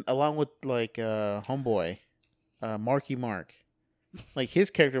 And then along with like homeboy, Marky Mark, like his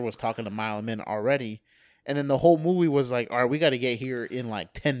character was talking to Mile a minute already, and then the whole movie was like, all right, we got to get here in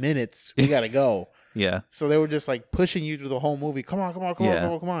like 10 minutes. We got to go. Yeah. So they were just like pushing you through the whole movie. Come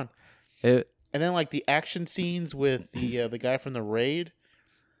on. And then like the action scenes with the guy from the raid,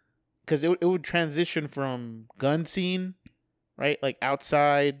 because it would transition from gun scene, right, like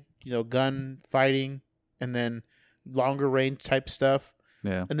outside, gun fighting, and then longer range type stuff.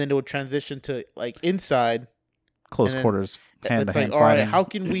 Yeah. And then it would transition to like inside. Close quarters, hand to hand fighting. All right, how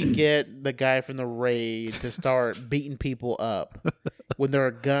can we get the guy from the raid to start beating people up when there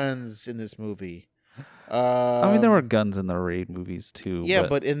are guns in this movie? I mean, there were guns in the raid movies too. Yeah,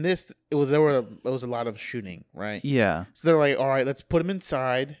 but in this, there was a lot of shooting, right? Yeah. So they're like, all right, let's put him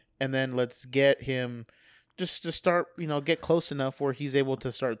inside, and then let's get him just to start, get close enough where he's able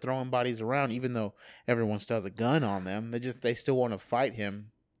to start throwing bodies around, even though everyone still has a gun on them. They still want to fight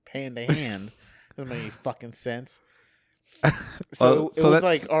him hand to hand. Doesn't make any fucking sense. So it was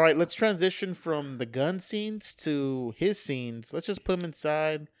like, all right, let's transition from the gun scenes to his scenes. Let's just put him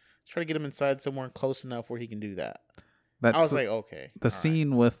inside. Let's try to get him inside somewhere close enough where he can do that. I was like, okay. The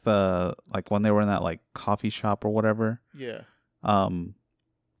scene with like when they were in that like coffee shop or whatever. Yeah.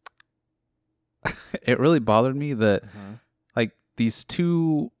 It really bothered me that like these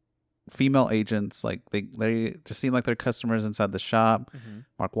 2 female agents, like they just seem like they're customers inside the shop.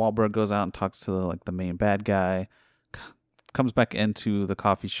 Mark Wahlberg goes out and talks to the main bad guy, comes back into the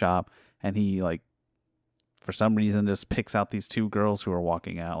coffee shop, and he like for some reason just picks out these 2 girls who are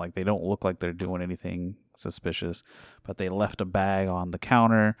walking out. Like they don't look like they're doing anything suspicious, but they left a bag on the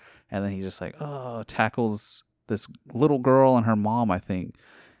counter, and then he just like tackles this little girl and her mom, I think,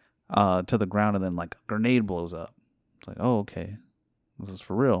 to the ground, and then like a grenade blows up. It's like, oh, okay, this is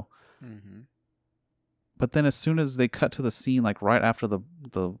for real. But then as soon as they cut to the scene, like right after the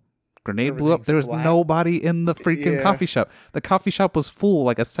grenade blew up, there was nobody in the freaking coffee shop. The coffee shop was full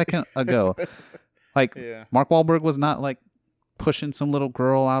like a second ago. Like Mark Wahlberg was not like pushing some little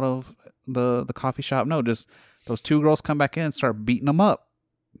girl out of the coffee shop. No, just those 2 girls come back in and start beating them up.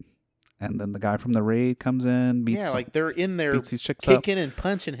 And then the guy from the raid comes in, beats like they're in there beats these chicks kicking up. And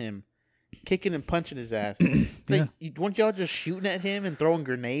punching him. Kicking and punching his ass. Like, weren't y'all just shooting at him and throwing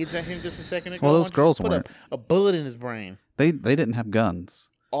grenades at him just a second ago? Well, those girls weren't. Put a bullet in his brain. They didn't have guns.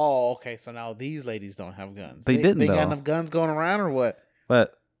 Oh, okay. So now these ladies don't have guns. They didn't. They got enough guns going around, or what?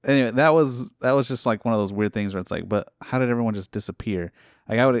 But anyway, that was just like one of those weird things where it's like, but how did everyone just disappear?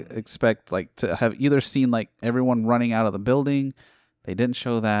 Like I would expect like to have either seen like everyone running out of the building. They didn't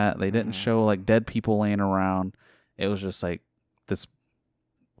show that. They didn't show like dead people laying around. It was just like this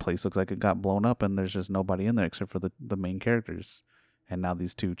place looks like it got blown up and there's just nobody in there except for the main characters. And now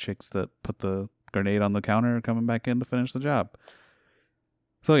these 2 chicks that put the grenade on the counter are coming back in to finish the job.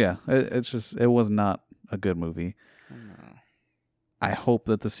 So yeah, it was not a good movie. I hope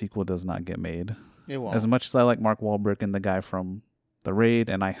that the sequel does not get made. It won't. As much as I like Mark Wahlberg and the guy from the raid,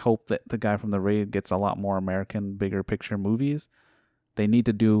 and I hope that the guy from the raid gets a lot more American bigger picture movies, they need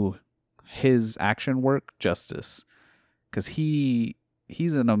to do his action work justice, because he's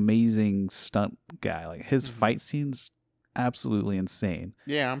an amazing stunt guy. Like his fight scenes, absolutely insane.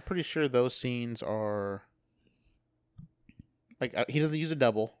 Yeah, I'm pretty sure those scenes are like he doesn't use a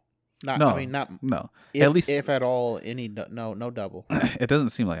double. Not, No, I mean, not no. if, At least if at all any. No double. it doesn't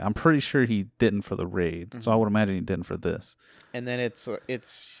seem like. I'm pretty sure he didn't for the raid, so I would imagine he didn't for this. And then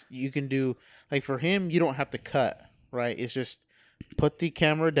it's you can do like for him, you don't have to cut, right? It's just put the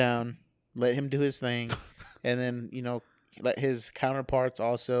camera down, let him do his thing, and then let his counterparts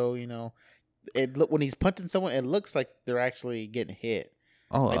also when he's punching someone, it looks like they're actually getting hit.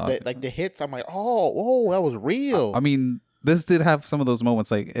 Oh, Like the hits, I'm like, oh, that was real. I mean, this did have some of those moments.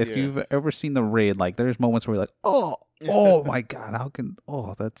 Like if you've ever seen the raid, like there's moments where you're like, oh my god,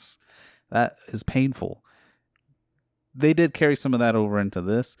 that is painful. They did carry some of that over into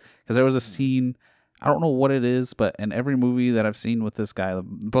this because there was a scene. I don't know what it is, but in every movie that I've seen with this guy,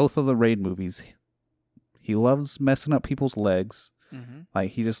 both of the raid movies, he loves messing up people's legs.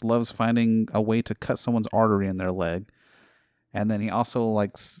 Like he just loves finding a way to cut someone's artery in their leg. And then he also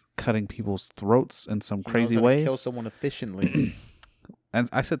likes cutting people's throats in some crazy ways. Kill someone efficiently. And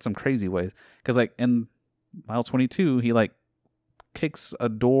I said some crazy ways because, like in Mile 22, he like kicks a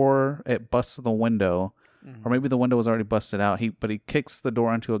door, it busts the window, or maybe the window was already busted out. But he kicks the door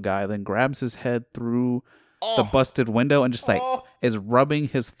onto a guy, then grabs his head through the busted window and just like is rubbing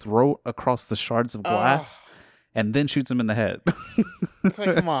his throat across the shards of glass, and then shoots him in the head. It's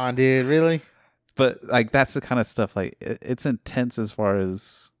like, come on, dude, really? But like that's the kind of stuff like it's intense as far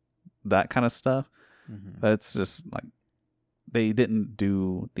as that kind of stuff. But it's just like they didn't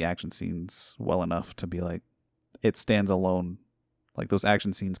do the action scenes well enough to be like it stands alone. Like those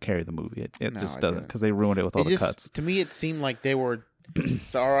action scenes carry the movie. It just doesn't because they ruined it with all the cuts. To me, it seemed like they were.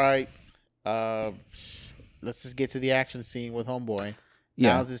 It's all right. Let's just get to the action scene with Homeboy.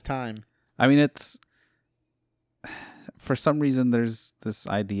 Yeah. Now's his time. I mean, it's for some reason there's this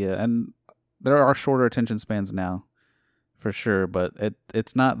idea, and there are shorter attention spans now, for sure. But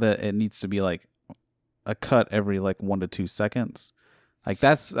it's not that it needs to be like a cut every like 1 to 2 seconds. Like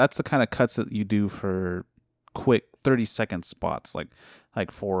that's the kind of cuts that you do for quick 30-second spots,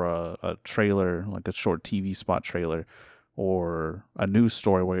 like for a trailer, like a short TV spot trailer, or a news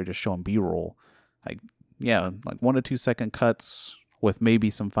story where you're just showing B-roll. Like 1 to 2 second cuts with maybe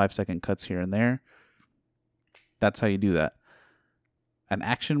some 5-second cuts here and there. That's how you do that. An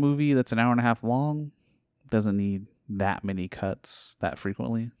action movie that's an hour and a half long doesn't need that many cuts that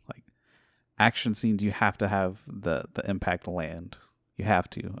frequently. Like action scenes, you have to have the impact land. You have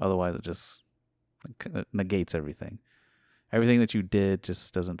to, otherwise it just negates everything. Everything that you did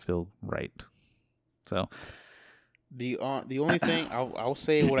just doesn't feel right. So the only thing I'll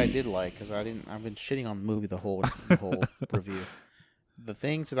say what I did like, because I've been shitting on the movie the whole review. The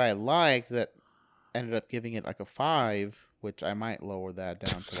things that I liked that ended up giving it like a 5, which I might lower that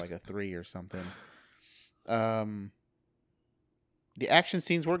down to like a 3 or something. The action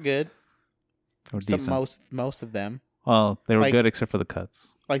scenes were good. Most of them. Well, they were good except for the cuts.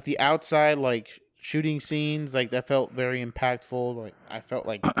 Like the outside, like shooting scenes, like that felt very impactful. Like I felt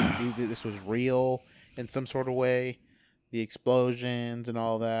like this was real in some sort of way. The explosions and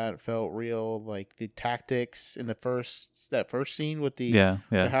all that felt real. Like the tactics in that first scene with the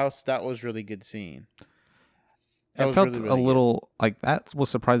house, that was really good scene. It felt really, really a little like that was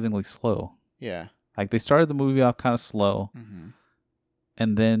surprisingly slow. Yeah, like they started the movie off kind of slow,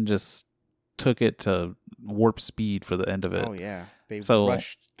 and then just took it to warp speed for the end of it. Oh yeah, they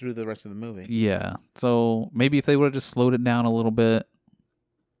rushed through the rest of the movie. Yeah, so maybe if they would have just slowed it down a little bit,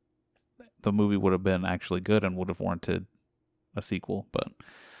 the movie would have been actually good and would have warranted a sequel. But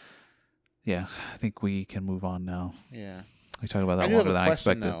yeah, I think we can move on now. Yeah, we talked about that longer than I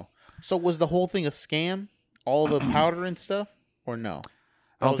expected. Though. So was the whole thing a scam? All the powder and stuff, or no?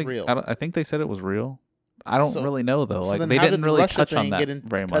 That was real. I think they said it was real. I don't really know though. Like they didn't really touch on that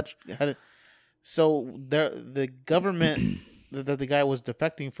very much. So the government that the guy was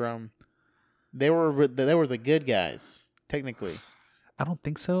defecting from, they were the good guys technically. I don't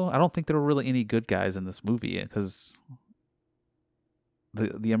think so. I don't think there were really any good guys in this movie because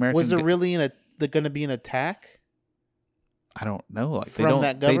the American was there really going to be an attack? I don't know. Like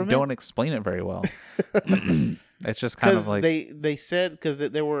they don't explain it very well. It's just kind of like they said because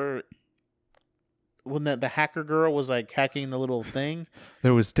there were when the hacker girl was like hacking the little thing.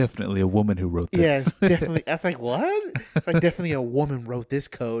 There was definitely a woman who wrote this. Yes, definitely. I was like, what? Like definitely a woman wrote this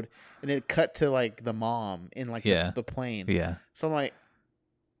code, and it cut to like the mom in like the plane. Yeah. So I'm like,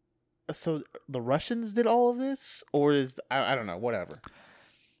 so the Russians did all of this, or is I don't know, whatever.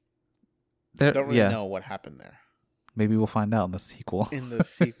 Don't really know what happened there. Maybe we'll find out in the sequel. In the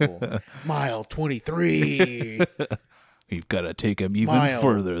sequel. Mile 23. We've got to take him even Mile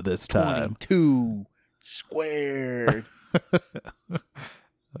further this time. 22 squared.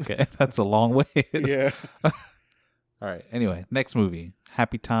 Okay, that's a long way. Yeah. All right. Anyway, next movie,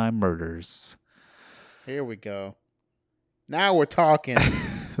 Happy Time Murders. Here we go. Now we're talking.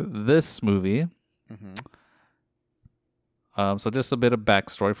 This movie. Mm-hmm. So just a bit of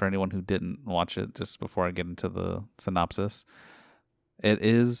backstory for anyone who didn't watch it. Just before I get into the synopsis, it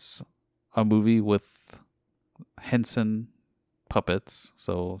is a movie with Henson puppets.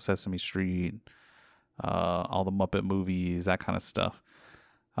 So Sesame Street, all the Muppet movies, that kind of stuff.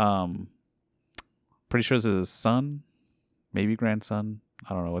 Pretty sure this is his son, maybe grandson.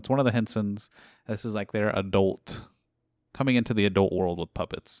 I don't know. It's one of the Hensons. This is like their adult, coming into the adult world with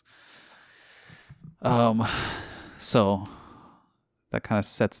puppets. So that kind of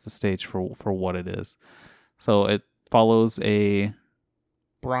sets the stage for what it is. So it follows a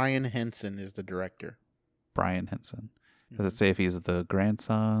Brian Henson is the director. Brian Henson. Does it say if he's the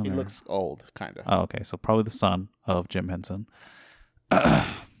grandson? He or? looks old, kind of. Oh, okay. So probably the son of Jim Henson.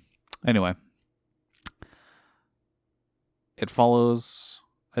 Anyway, it follows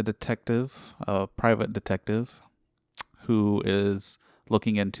a detective, a private detective, who is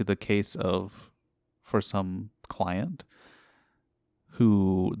looking into the case for some client,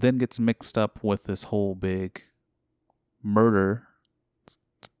 who then gets mixed up with this whole big murder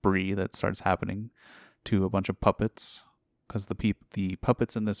spree that starts happening to a bunch of puppets, because the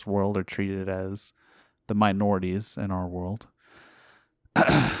puppets in this world are treated as the minorities in our world.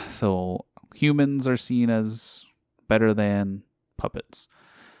 So humans are seen as better than puppets.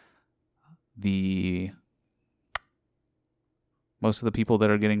 Most of the people that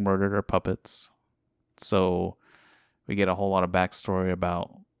are getting murdered are puppets. So we get a whole lot of backstory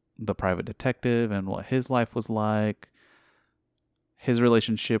about the private detective and what his life was like, his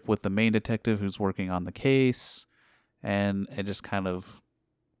relationship with the main detective who's working on the case, and it just kind of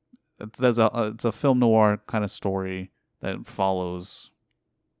it's a film noir kind of story that follows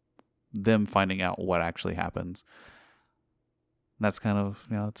them finding out what actually happens. And that's kind of,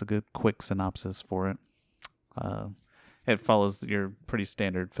 it's a good quick synopsis for it. It follows your pretty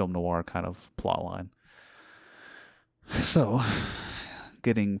standard film noir kind of plot line. So,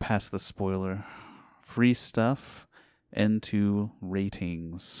 getting past the spoiler free stuff into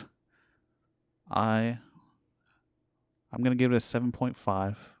ratings. I'm going to give it a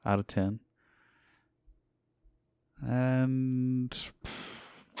 7.5 out of 10. And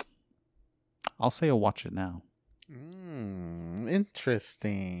I'll say I'll watch it now.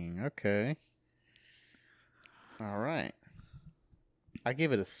 Interesting. Okay. All right. I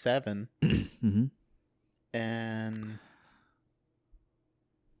give it a 7. Mm-hmm. And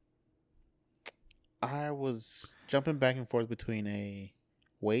I was jumping back and forth between a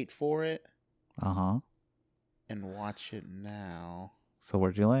wait for it and watch it now. So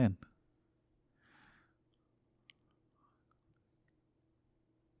where'd you land?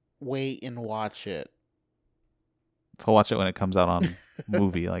 Wait and watch it. So watch it when it comes out on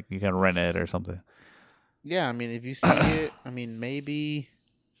movie. Like you can rent it or something. Yeah, I mean, if you see it, I mean, maybe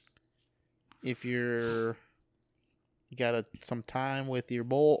if you got some time with your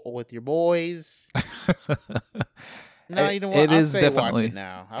boys. No, you know what? It I'll is say definitely. watch it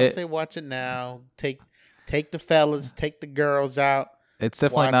now. I'll say watch it now. Take the fellas, take the girls out. It's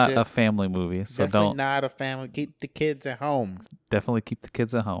definitely watch not it. a family movie, so Definitely not a family. Keep the kids at home. Definitely keep the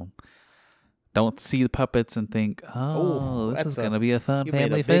kids at home. Don't see the puppets and think, "Oh, this is gonna be a fun you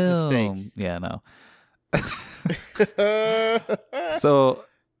made a family big film." mistake. Yeah, no. So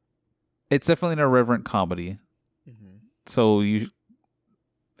it's definitely an irreverent comedy. Mm-hmm. So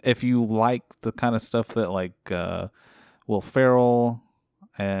if you like the kind of stuff that like Will Ferrell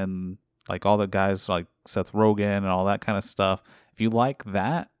and like all the guys like Seth Rogen and all that kind of stuff, if you like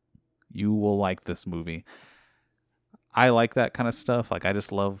that, you will like this movie. I like that kind of stuff. Like I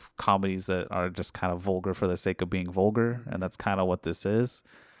just love comedies that are just kind of vulgar for the sake of being vulgar, and that's kind of what this is.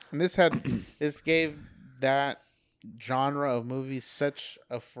 And this gave that genre of movies such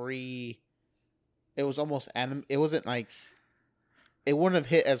a free. It was almost It wasn't like it wouldn't have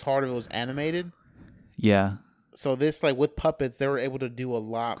hit as hard if it was animated. Yeah. So this, like with puppets, they were able to do a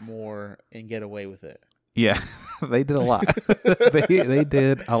lot more and get away with it. Yeah, they did a lot. they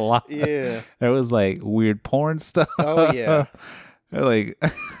did a lot. Yeah, there was like weird porn stuff. Oh yeah, like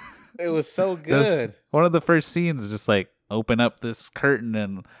it was so good. One of the first scenes is just like open up this curtain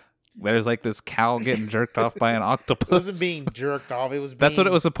and there's like this cow getting jerked off by an octopus. It wasn't being jerked off. It was. That's what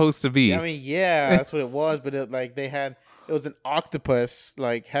it was supposed to be. I mean, yeah, that's what it was. But they had it was an octopus,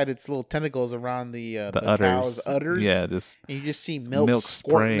 like had its little tentacles around the udders. cow's udders. Yeah, just and you just see milk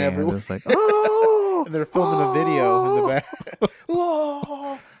squirting spraying everywhere. It's like, oh, And they're filming a video in the back.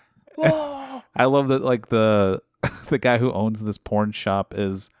 Oh, oh. I love that. Like the guy who owns this porn shop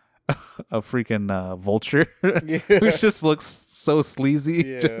is a freaking vulture, who just looks so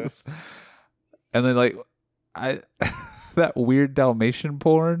sleazy. Yeah. And then like that weird Dalmatian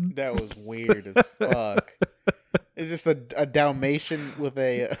porn. That was weird as fuck. It's just a Dalmatian with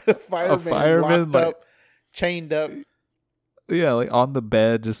a fireman, locked up, chained up. Yeah, like on the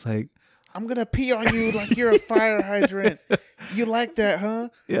bed, just like, I'm gonna pee on you like you're a fire hydrant. You like that, huh?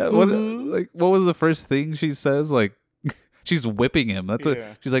 Yeah. What was the first thing she says? Like, she's whipping him. That's what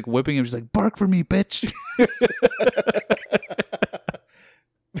she's like, whipping him. She's like, bark for me, bitch.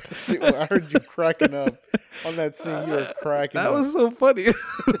 Shit, I heard you cracking up on that scene. You were cracking that up. Was so funny.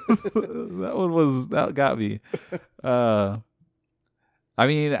 That got me. I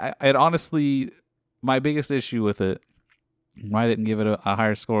mean, it honestly, my biggest issue with it, why I didn't give it a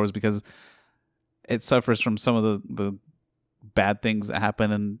higher score, was because it suffers from some of the bad things that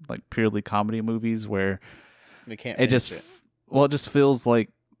happen in like purely comedy movies, where they can't. It just feels like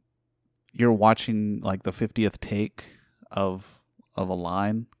you're watching like the 50th take of a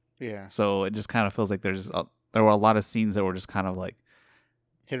line. Yeah. So it just kind of feels like there were a lot of scenes that were just kind of like,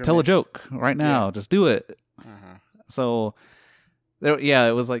 tell a joke right now, just do it. Uh-huh. So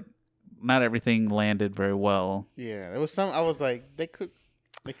it was like not everything landed very well. Yeah, there was some. I was like, they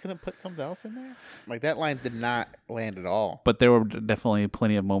couldn't put something else in there. Like that line did not land at all. But there were definitely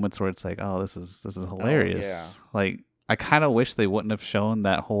plenty of moments where it's like, oh, this is hilarious. Yeah. Like I kind of wish they wouldn't have shown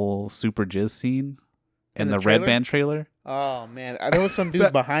that whole super jizz scene in the trailer? Red Band trailer. Oh man, there was some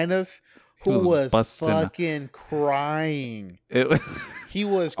dude behind us who was fucking crying. He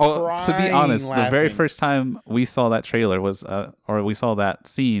was crying. To be honest, laughing. the very first time we saw that trailer was, or we saw that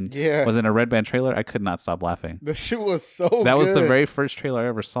scene, was in a Red Band trailer. I could not stop laughing. The shit was so good. That was the very first trailer I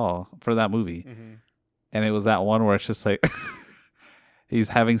ever saw for that movie. Mm-hmm. And it was that one where it's just like, he's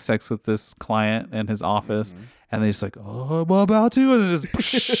having sex with this client in his office. Mm-hmm. And they're just like, oh, I'm about to. And then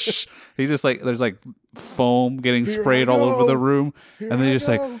just, he just like, there's like foam getting sprayed all over the room. And then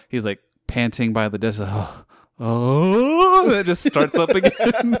he's like panting by the desk. Oh, and it just starts up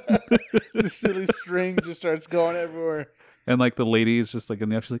again. The silly string just starts going everywhere. And like the lady is just like in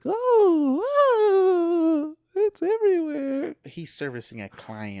the office, like, oh, it's everywhere. He's servicing a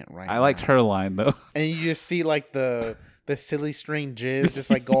client right now. I liked her line though. And you just see like the silly string jizz just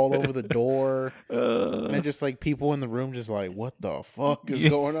like go all over the door. And then just like people in the room just like, what the fuck is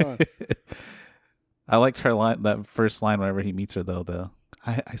going on? I liked her line, that first line whenever he meets her though.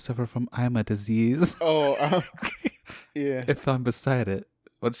 I suffer from a disease. Oh, yeah. If I'm beside it,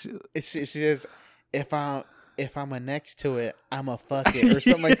 she says, if I'm next to it, I'ma fuck it or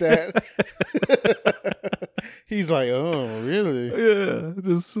something like that. He's like, oh, really? Yeah,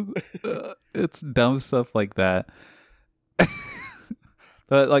 just it's dumb stuff like that.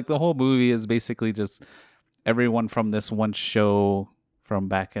 But like the whole movie is basically just everyone from this one show from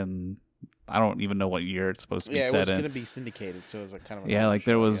back in, I don't even know what year it's supposed to be set in. Yeah, it was going to be syndicated, so it was like kind of like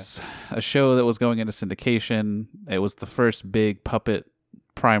there was a show that was going into syndication. It was the first big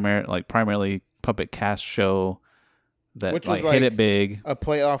primarily puppet cast show that which was hit it big. A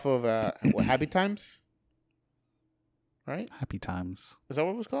play off of Happy Times, right? Happy Times. Is that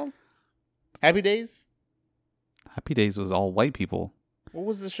what it was called? Happy Days? Happy Days was all white people. What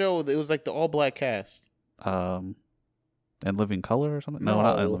was the show? It was like the all black cast. In Living Color or something? No,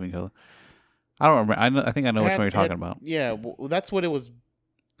 not In Living Color. I don't remember. I think I know which one you're talking about. Yeah, well, that's what it was.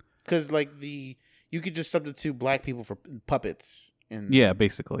 Because like you could just substitute black people for puppets. And yeah,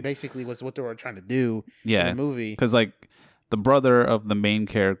 basically was what they were trying to do. Yeah, in the movie. Because like the brother of the main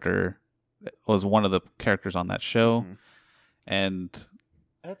character was one of the characters on that show, and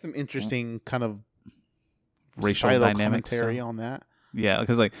that's some interesting kind of racial dynamics commentary on that. Yeah,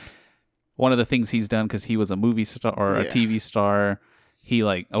 because like one of the things he's done, because he was a movie star or a TV star. He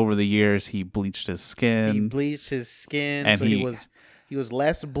like over the years he bleached his skin. And so he was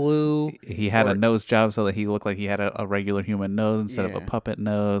less blue. He had a nose job so that he looked like he had a regular human nose instead of a puppet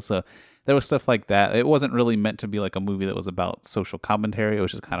nose. So there was stuff like that. It wasn't really meant to be like a movie that was about social commentary. It was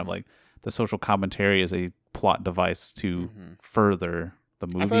just kind of like the social commentary is a plot device to further the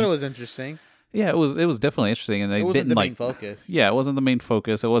movie. I thought it was interesting. Yeah, it was definitely interesting, and they wasn't didn't the main focus. Yeah, it wasn't the main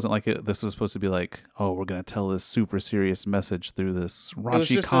focus. It wasn't like this was supposed to be like, oh, we're gonna tell this super serious message through this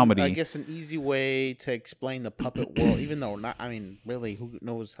raunchy comedy. I guess an easy way to explain the puppet world, even though not. I mean, really, who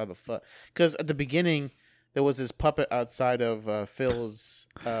knows how the fuck? Because at the beginning, there was this puppet outside of Phil's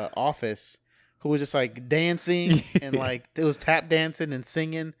office who was just like dancing and like it was tap dancing and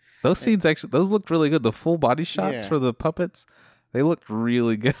singing. Those scenes actually, those looked really good. The full body shots for the puppets, they looked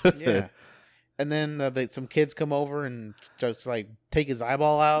really good. Yeah. And then some kids come over and just like take his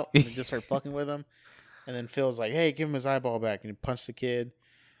eyeball out and just start fucking with him. And then Phil's like, "Hey, give him his eyeball back," and he punched the kid.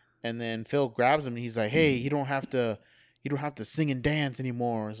 And then Phil grabs him and he's like, "Hey, you don't have to sing and dance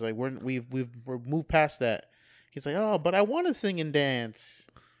anymore." It's like we've moved past that. He's like, "Oh, but I want to sing and dance."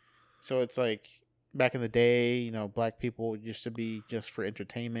 So it's like back in the day, you know, black people used to be just for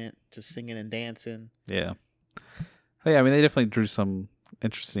entertainment, just singing and dancing. Yeah. Yeah, I mean, they definitely drew some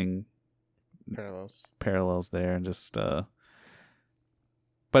interesting parallels there, and just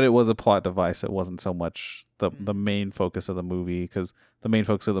but it was a plot device. It wasn't so much the main focus of the movie, because the main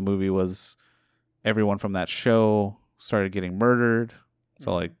focus of the movie was everyone from that show started getting murdered.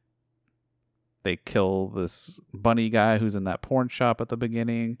 So like they kill this bunny guy who's in that porn shop at the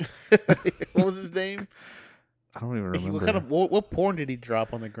beginning. What was his name? I don't even remember. What porn did he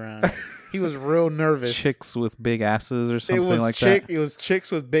drop on the ground? He was real nervous. Chicks with big asses or something like that. It was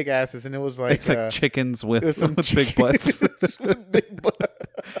chicks with big asses, and it was like it's like chickens with big butts. With big butts.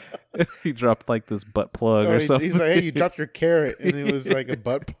 He dropped like this butt plug or something. He's like, "Hey, you dropped your carrot," and it was like a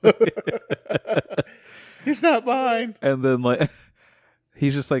butt plug. He's not mine. And then like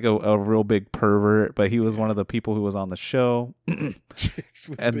he's just like a real big pervert, but he was one of the people who was on the show. Chicks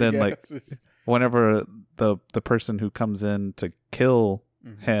with and big then like asses. Whenever the person who comes in to kill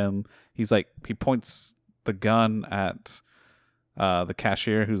him, he's like, he points the gun at the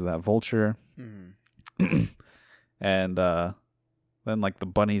cashier, who's that vulture. And then like the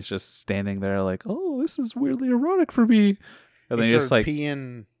bunny's just standing there like, "Oh, this is weirdly erotic for me." And then just like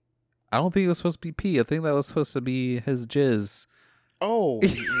peeing. I don't think it was supposed to be pee. I think that was supposed to be his jizz. Oh,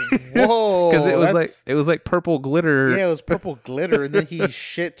 whoa! Because it was like purple glitter. Yeah, it was purple glitter, and then he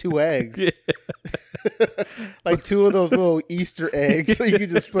shit 2 eggs. Yeah. Like 2 of those little Easter eggs, so you could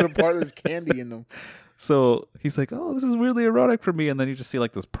just split apart. There's candy in them. So he's like, "Oh, this is weirdly erotic for me," and then you just see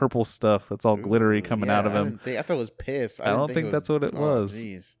like this purple stuff that's all glittery coming out of him. I thought it was piss. I don't think that's what it was.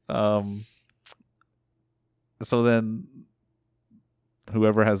 Geez. So then,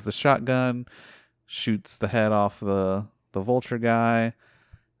 whoever has the shotgun shoots the head off the vulture guy.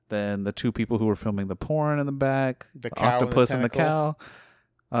 Then the 2 people who were filming the porn in the back, the octopus and the cow,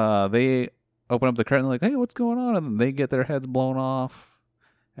 they open up the curtain like, "Hey, what's going on?" And then they get their heads blown off.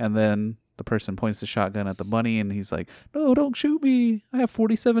 And then the person points the shotgun at the bunny and he's like, "No, don't shoot me. I have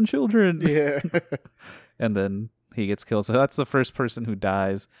 47 children." Yeah. And then he gets killed. So that's the first person who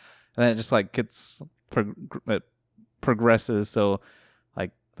dies. And then it just like it progresses. So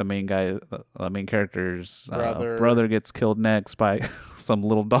like the main guy, the main character's brother gets killed next by some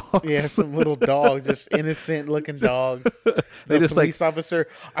little dogs. Yeah, some little dogs, just innocent looking dogs. They just police officer,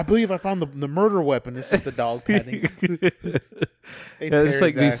 "I believe I found the murder weapon." This is the dog patting. It's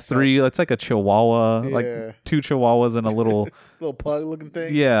like these 3. It's like a chihuahua, like 2 chihuahuas and a little little pug looking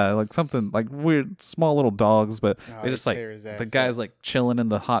thing. Yeah, like something like weird, small little dogs, but they just like the guy's like chilling in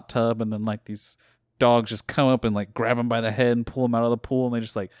the hot tub, and then like these dogs just come up and like grab him by the head and pull him out of the pool, and they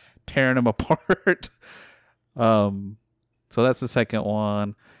just like tearing him apart. So that's the second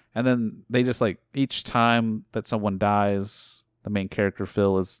one. And then they just like each time that someone dies, the main character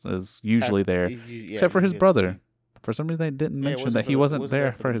Phil is usually there, except for his brother. For some reason, they didn't mention that he wasn't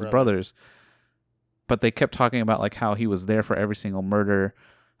there for his brothers. But they kept talking about like how he was there for every single murder.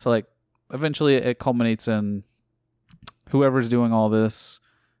 So like eventually it culminates in whoever's doing all this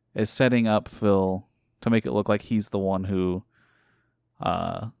is setting up Phil to make it look like he's the one who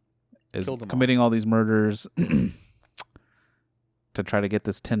is committing all these murders to try to get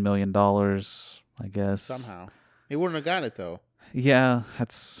this $10 million, I guess. Somehow. He wouldn't have got it, though. Yeah,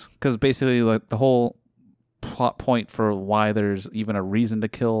 that's because basically like the whole plot point for why there's even a reason to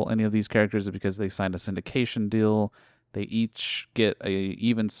kill any of these characters is because they signed a syndication deal. They each get a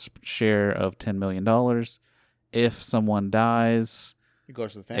even share of $10 million. If someone dies, it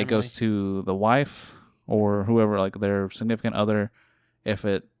goes to the family. It goes to the wife or whoever, like their significant other. If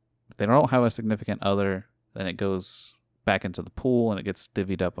they don't have a significant other, then it goes back into the pool and it gets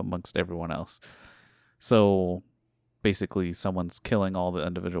divvied up amongst everyone else. So basically someone's killing all the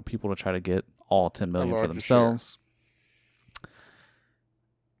individual people to try to get all 10 million for themselves. Share.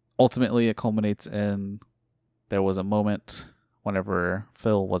 Ultimately, it culminates in there was a moment whenever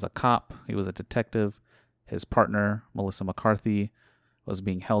Phil was a cop, he was a detective, his partner, Melissa McCarthy, was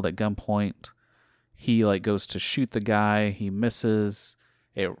being held at gunpoint. He like goes to shoot the guy, he misses.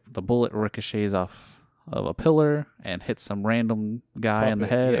 The bullet ricochets off of a pillar and hits some random guy in the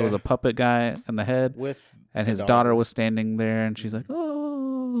head. Yeah. It was a puppet guy in the head. And his daughter was standing there and she's like,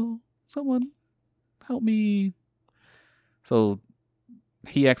 "Oh, someone help me. So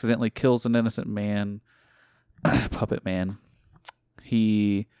he accidentally kills an innocent man, puppet man.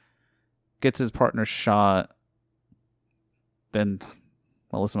 He gets his partner shot. Then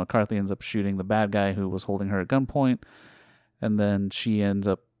Melissa McCarthy ends up shooting the bad guy who was holding her at gunpoint. And then she ends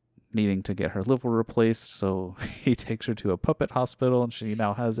up needing to get her liver replaced. So he takes her to a puppet hospital, and she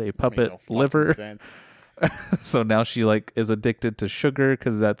now has a puppet liver. So now she like is addicted to sugar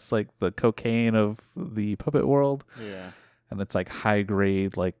because that's like the cocaine of the puppet world. Yeah. And it's like high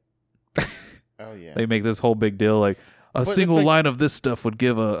grade, like Oh yeah. they make this whole big deal like a single line of this stuff would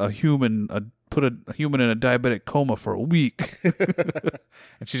give a human put a human in a diabetic coma for a week.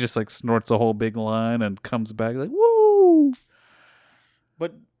 And she just like snorts a whole big line and comes back like woo.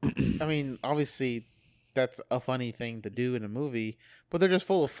 But I mean, obviously that's a funny thing to do in a movie, but they're just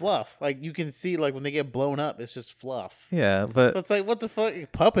full of fluff. Like you can see like when they get blown up, it's just fluff. Yeah, but So it's like, what the fuck?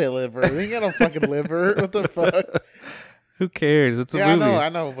 Puppet liver. They ain't got no fucking liver. What the fuck? who cares? It's a Yeah, movie. I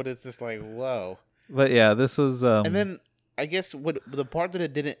know, but it's just like, whoa. But yeah, this is And then I guess what the part that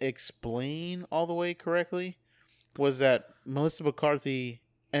it didn't explain all the way correctly was that Melissa McCarthy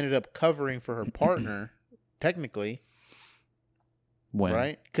ended up covering for her partner, technically, when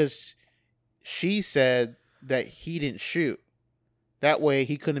right? Because she said that he didn't shoot. That way,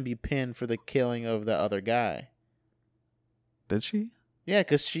 he couldn't be pinned for the killing of the other guy. did she? Yeah,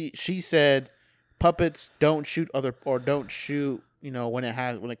 because she said puppets don't shoot don't shoot. You know when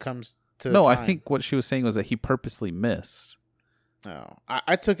it comes to the No, I time. think what she was saying was that he purposely missed. No,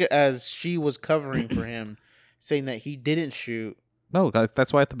 I took it as she was covering for him, saying that he didn't shoot. No,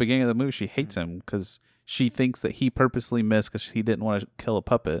 that's why at the beginning of the movie she hates him because she thinks that he purposely missed because he didn't want to kill a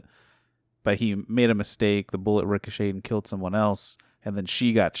puppet, but he made a mistake. The bullet ricocheted and killed someone else, and then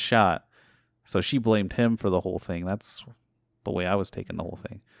she got shot. So she blamed him for the whole thing. That's the way I was taking the whole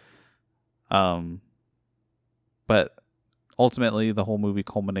thing. But ultimately, the whole movie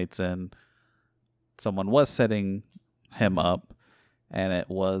culminates in someone was setting him up, and it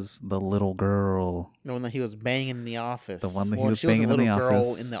was the little girl. The one that he was banging in the office. The one that he Well, was she banging was a in the little girl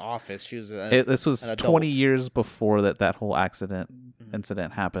office. in the office. She was This was an 20 adult. years before that whole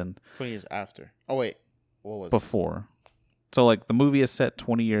incident happened. 20 years after. Oh wait, what was Before. So like the movie is set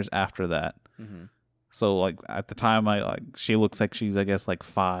 20 years after that. it? Mm-hmm. So like at the time she looks like she's I guess like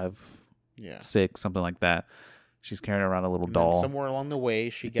 5, Yeah. 6, something like that. She's carrying around a little And then doll. somewhere along the way,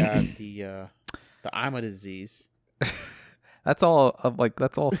 she got the Ima disease. That's all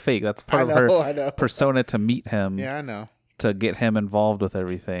that's all fake. That's part I of know, her I know. persona to meet him. Yeah, I know. To get him involved with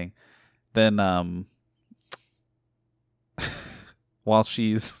everything. Then while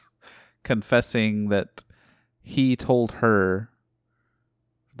she's confessing that he told her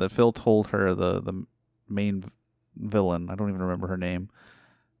that Phil told her the main villain, I don't even remember her name,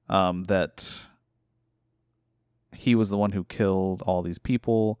 that he was the one who killed all these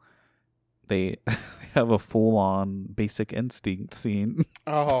people. They have a full-on Basic Instinct scene.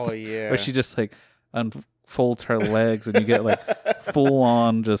 Oh yeah. Where she just like unfolds her legs and you get like full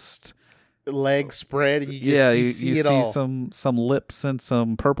on just leg spread. And you just, yeah, you you see it see all. some lips and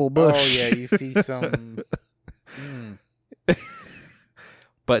some purple bush. Oh yeah, you see some.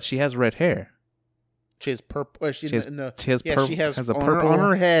 But she has red hair. She has purple. She has yeah, purple. she has a on purple on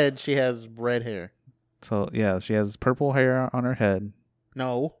her head. She has red hair. So yeah, she has purple hair on her head.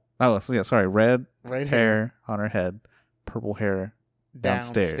 No, Oh, so yeah, sorry, red hair hair on her head, purple hair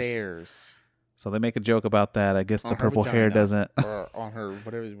downstairs. So they make a joke about that. I guess On the her purple hair vagina. doesn't. Or on her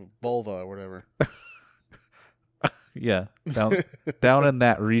whatever vulva or whatever. Yeah, down in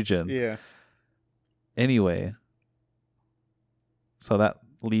that region. Yeah. Anyway, so that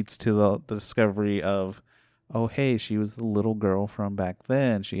leads to the discovery of, oh hey, she was the little girl from back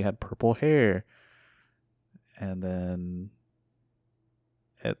then. She had purple hair, and then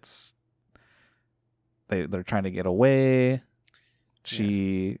they're trying to get away.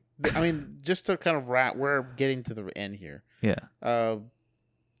 She, I mean, just to kind of wrap, we're getting to the end here. yeah,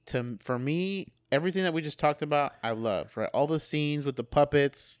 For me, everything that we just talked about, I loved. Right, all the scenes with the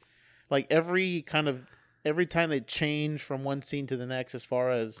puppets, like every time they change from one scene to the next, as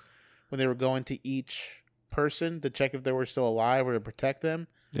far as when they were going to each person to check if they were still alive or to protect them.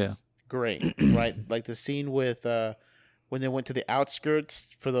 yeah, Great, right? Like the scene with when they went to the outskirts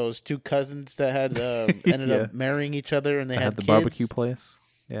for those two cousins that had ended Yeah. up marrying each other, and they I had had the kids, barbecue place.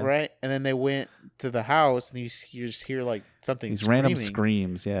 Yeah, right? And then they went to the house, and you just hear like something. These random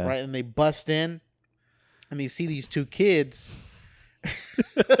screaming, screams. Yeah, right? And they bust in, and you see these two kids.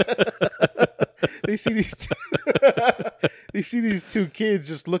 They see these two kids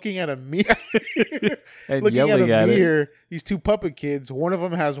just looking at a mirror, and looking yelling at a at it. mirror. These two puppet kids. One of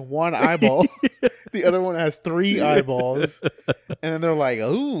them has one eyeball, The other one has 3 eyeballs, and then they're like,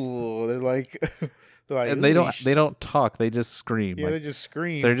 "Ooh!" They're like, and they don't talk. They just scream. Yeah, like, they just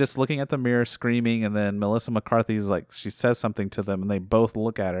scream. They're just looking at the mirror, screaming, and then Melissa McCarthy's like, she says something to them, and they both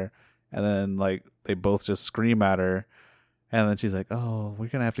look at her, and then like they both just scream at her, and then she's like, "Oh, we're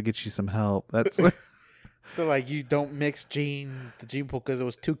gonna have to get you some help." That's They're like, "You don't mix the gene pool," because it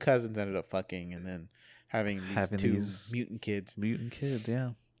was 2 cousins ended up fucking, and then having these mutant kids. Mutant kids,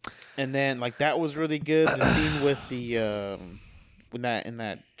 yeah. And then like that was really good. The scene with the in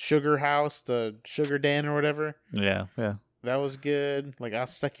that sugar house, the sugar den or whatever. Yeah. That was good. Like, I'll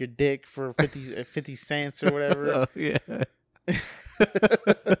suck your dick for 50 cents or whatever. Oh, yeah.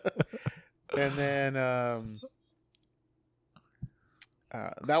 And then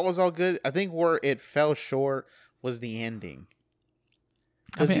that was all good. I think where it fell short was the ending.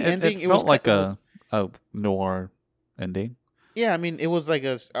 I mean, the ending, it felt like a noir ending. Yeah, I mean, it was like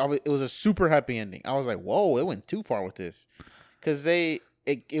it was a super happy ending. I was like, whoa, it went too far with this, because it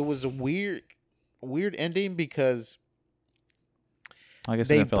was a weird ending, because I guess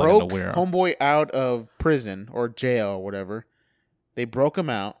they it felt broke like homeboy out of prison or jail or whatever. They broke him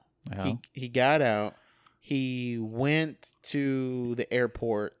out. Yeah. He got out. He went to the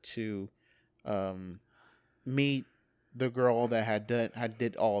airport to meet the girl that had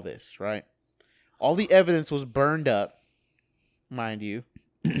did all this, right? All the evidence was burned up, mind you.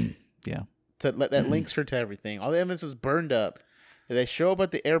 Yeah. That links her to everything. All the evidence was burned up. They show up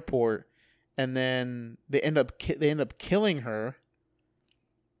at the airport, and then they end up killing her.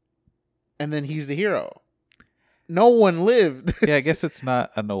 And then he's the hero. No one lived. Yeah, I guess it's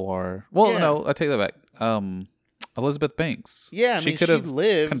not a noir. Well, Yeah. no, I take that back. Elizabeth Banks. Yeah, I mean, could have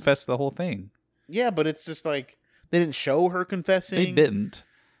lived. confessed the whole thing. Yeah, but it's just like they didn't show her confessing. They didn't.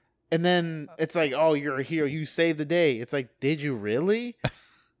 And then it's like, oh, you're a hero. You saved the day. It's like, did you really?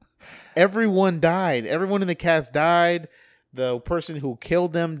 Everyone died. Everyone in the cast died. The person who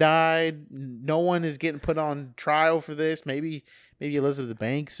killed them died. No one is getting put on trial for this. Maybe Elizabeth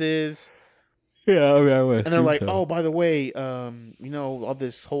Banks is. Yeah, okay. And they're like, oh, by the way, all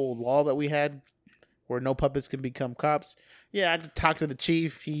this whole law that we had where no puppets can become cops. Yeah, I just talked to the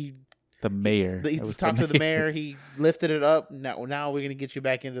chief. The mayor. He talked to the mayor. He lifted it up. Now we're gonna get you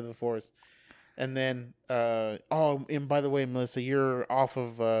back into the force. And then, and by the way, Melissa, you're off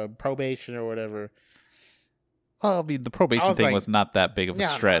of probation or whatever. Well, I mean, the probation thing was not that big of a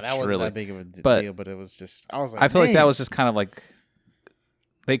stretch, that wasn't really. that big of a deal, but it was just, I was like, I feel like that was just kind of like,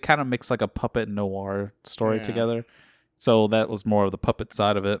 they kind of mixed like a puppet and noir story together. So that was more of the puppet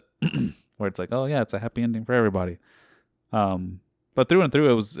side of it, where it's like, oh yeah, it's a happy ending for everybody. But through and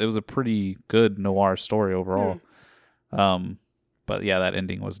through, it was a pretty good noir story overall. But yeah, that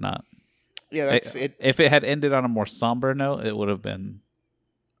ending was not. Yeah, that's it. If it had ended on a more somber note, it would have been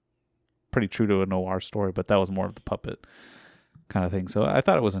pretty true to a noir story. But that was more of the puppet kind of thing. So I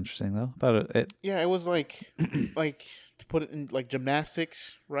thought it was interesting, though. It was like to put it in like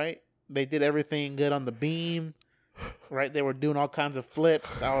gymnastics, right? They did everything good on the beam. Right, they were doing all kinds of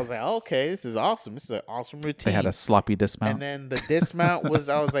flips. I was like, okay, this is awesome. This is an awesome routine. They had a sloppy dismount. And then the dismount was,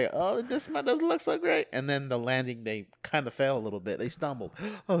 I was like, oh, the dismount doesn't look so great. And then the landing, they kind of fell a little bit. They stumbled.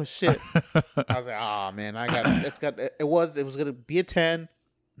 Oh shit! I was like, oh man, it was gonna be a 10.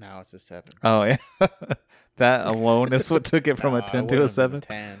 Now it's a 7. Oh yeah, that alone is what took it from a 10 to a 7.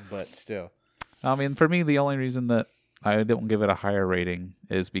 10, but still. I mean, for me, the only reason that I didn't give it a higher rating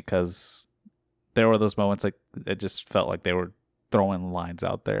is because there were those moments like it just felt like they were throwing lines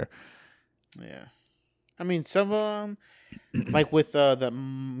out there. Yeah, I mean some of them, like with the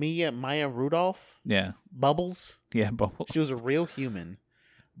Maya Rudolph. Yeah, Bubbles. Yeah, Bubbles. She was a real human.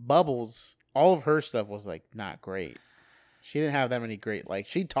 Bubbles. All of her stuff was like not great. She didn't have that many great. Like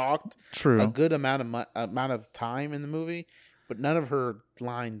she talked a good amount of time in the movie, but none of her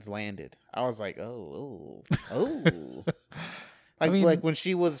lines landed. I was like, oh. Like when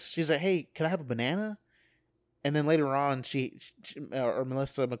she's like, hey, can I have a banana? And then later on, she or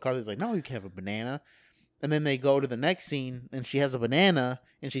Melissa McCarthy's like, no, you can't have a banana. And then they go to the next scene, and she has a banana,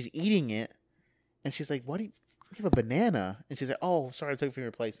 and she's eating it. And she's like, why do you have a banana? And she's like, oh, sorry, I took it from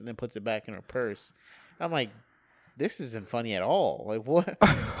your place, and then puts it back in her purse. I'm like, this isn't funny at all. Like, what?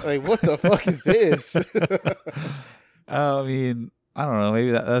 Like, what the fuck is this? I mean, I don't know. Maybe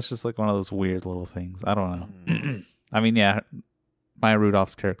that's just like one of those weird little things. I don't know. I mean, yeah. Maya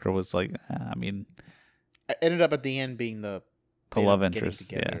Rudolph's character was like, I mean, I ended up at the end being the love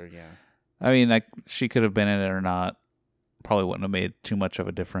interest. Yeah. Yeah. I mean, like she could have been in it or not. Probably wouldn't have made too much of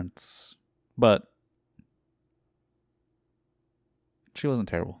a difference, but she wasn't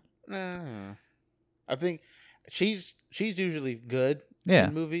terrible. I think she's usually good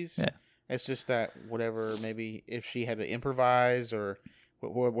in movies. Yeah. It's just that whatever, maybe if she had to improvise or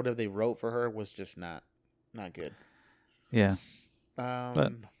whatever they wrote for her was just not good. Yeah.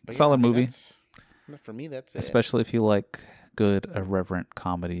 But solid movie. For me, that's it. Especially if you like good irreverent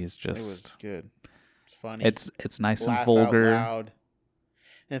comedies. It was good. It's funny. It's nice Laugh and vulgar. Out loud.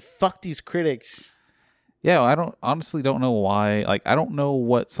 And fuck these critics. Yeah, I honestly don't know why. Like, I don't know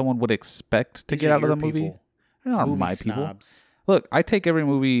what someone would expect to These get are out of the your movie. people. They're not Movie my people. snobs. Look, I take every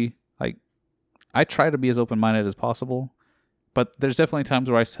movie, like, I try to be as open-minded as possible, but there's definitely times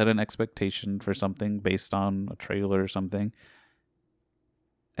where I set an expectation for something based on a trailer or something.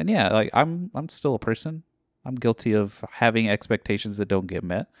 And yeah, like, I'm still a person. I'm guilty of having expectations that don't get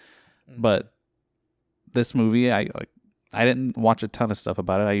met. But this movie, I didn't watch a ton of stuff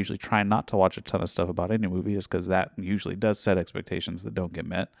about it. I usually try not to watch a ton of stuff about any movie just because that usually does set expectations that don't get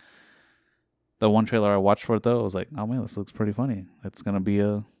met. The one trailer I watched for it, though, I was like, oh, man, this looks pretty funny. It's going to be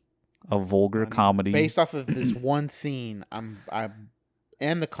a vulgar comedy. Based off of this one scene,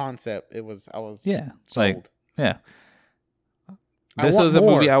 and the concept, I was Yeah. sold. Like, yeah. This is a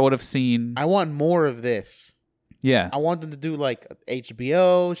movie I would have seen. I want more of this. Yeah. I want them to do like an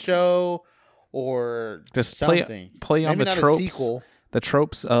HBO show or Just something. play on Maybe the not a tropes. sequel. The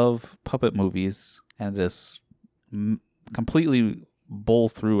tropes of puppet movies and just completely bowl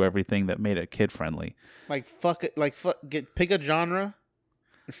through everything that made it kid friendly. Like fuck it, pick a genre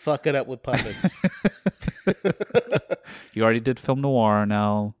and fuck it up with puppets. You already did film noir.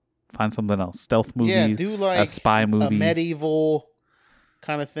 Now find something else. Stealth movie. Yeah, do like a spy movie, a medieval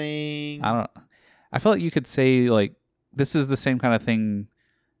kind of thing. I feel like you could say like this is the same kind of thing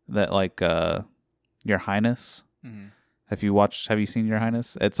that like Your Highness. Mm-hmm. Have you seen Your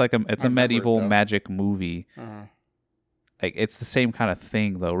Highness? It's like a medieval magic movie. Uh-huh. Like it's the same kind of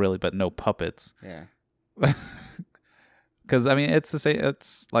thing though, really, but no puppets. Yeah. Because I mean, it's the same.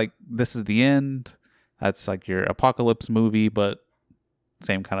 It's like this is the end. That's like your apocalypse movie, but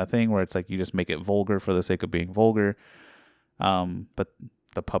same kind of thing where it's like you just make it vulgar for the sake of being vulgar. But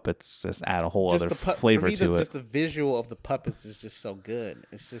the puppets just add a whole other flavor to it. Just the visual of the puppets is just so good.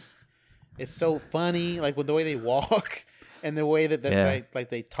 It's so funny, like with the way they walk and the way that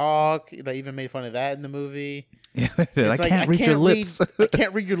they talk. They even made fun of that in the movie. Yeah, they did. I can't read your lips. I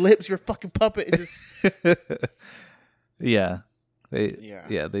can't read your lips. You're a fucking puppet. It just, yeah,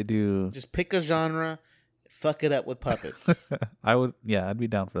 they do. Just pick a genre, fuck it up with puppets. I'd be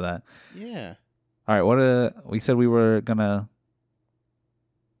down for that. Yeah. All right, we said we were gonna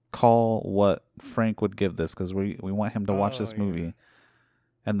call what Frank would give this because we want him to watch this movie,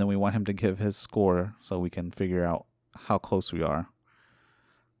 and then we want him to give his score so we can figure out how close we are.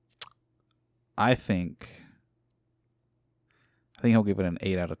 I think he'll give it an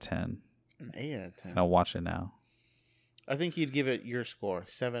 8 out of 10. An 8 out of 10. And I'll watch it now. I think he'd give it your score,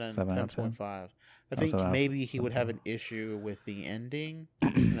 7 out of 10.5. I think maybe he would have an issue with the ending,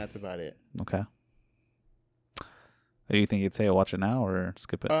 and that's about it. Okay. Do you think he'd say watch it now or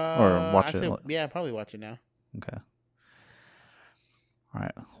skip it? Or watch it? Yeah, probably watch it now. Okay. All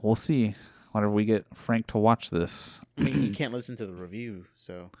right. We'll see whenever we get Frank to watch this. I mean, he can't listen to the review,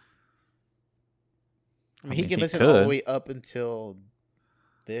 so... I mean, he can listen could. all the way up until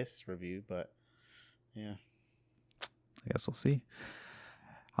this review, but yeah. I guess we'll see.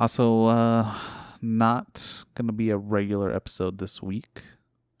 Also, not going to be a regular episode this week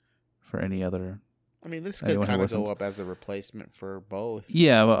for any other. I mean, this could kind of go up as a replacement for both.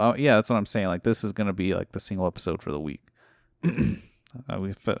 Yeah, well, that's what I'm saying. Like, this is going to be like the single episode for the week. We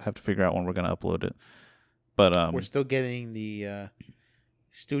have to figure out when we're going to upload it. But we're still getting the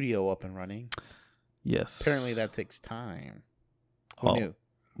studio up and running. Yes. Apparently that takes time. Who knew?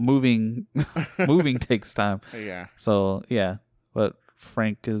 Moving takes time. Yeah. So, yeah. But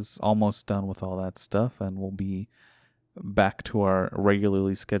Frank is almost done with all that stuff, and we'll be back to our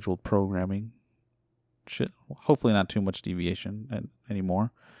regularly scheduled programming. Hopefully not too much deviation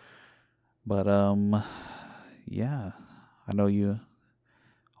anymore. But, yeah. I know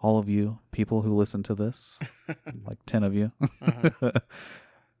all of you people who listen to this, like 10 of you,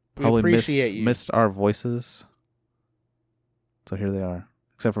 probably missed our voices. So here they are,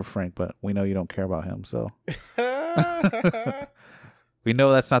 except for Frank, but we know you don't care about him, so we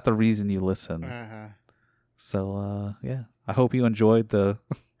know that's not the reason you listen. So yeah, I hope you enjoyed the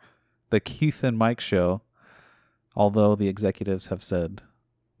Keith and Mike show, although the executives have said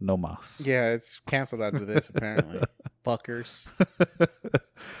no mas. Yeah, it's canceled after this apparently. Fuckers.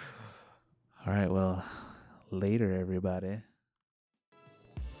 All right, well, later everybody.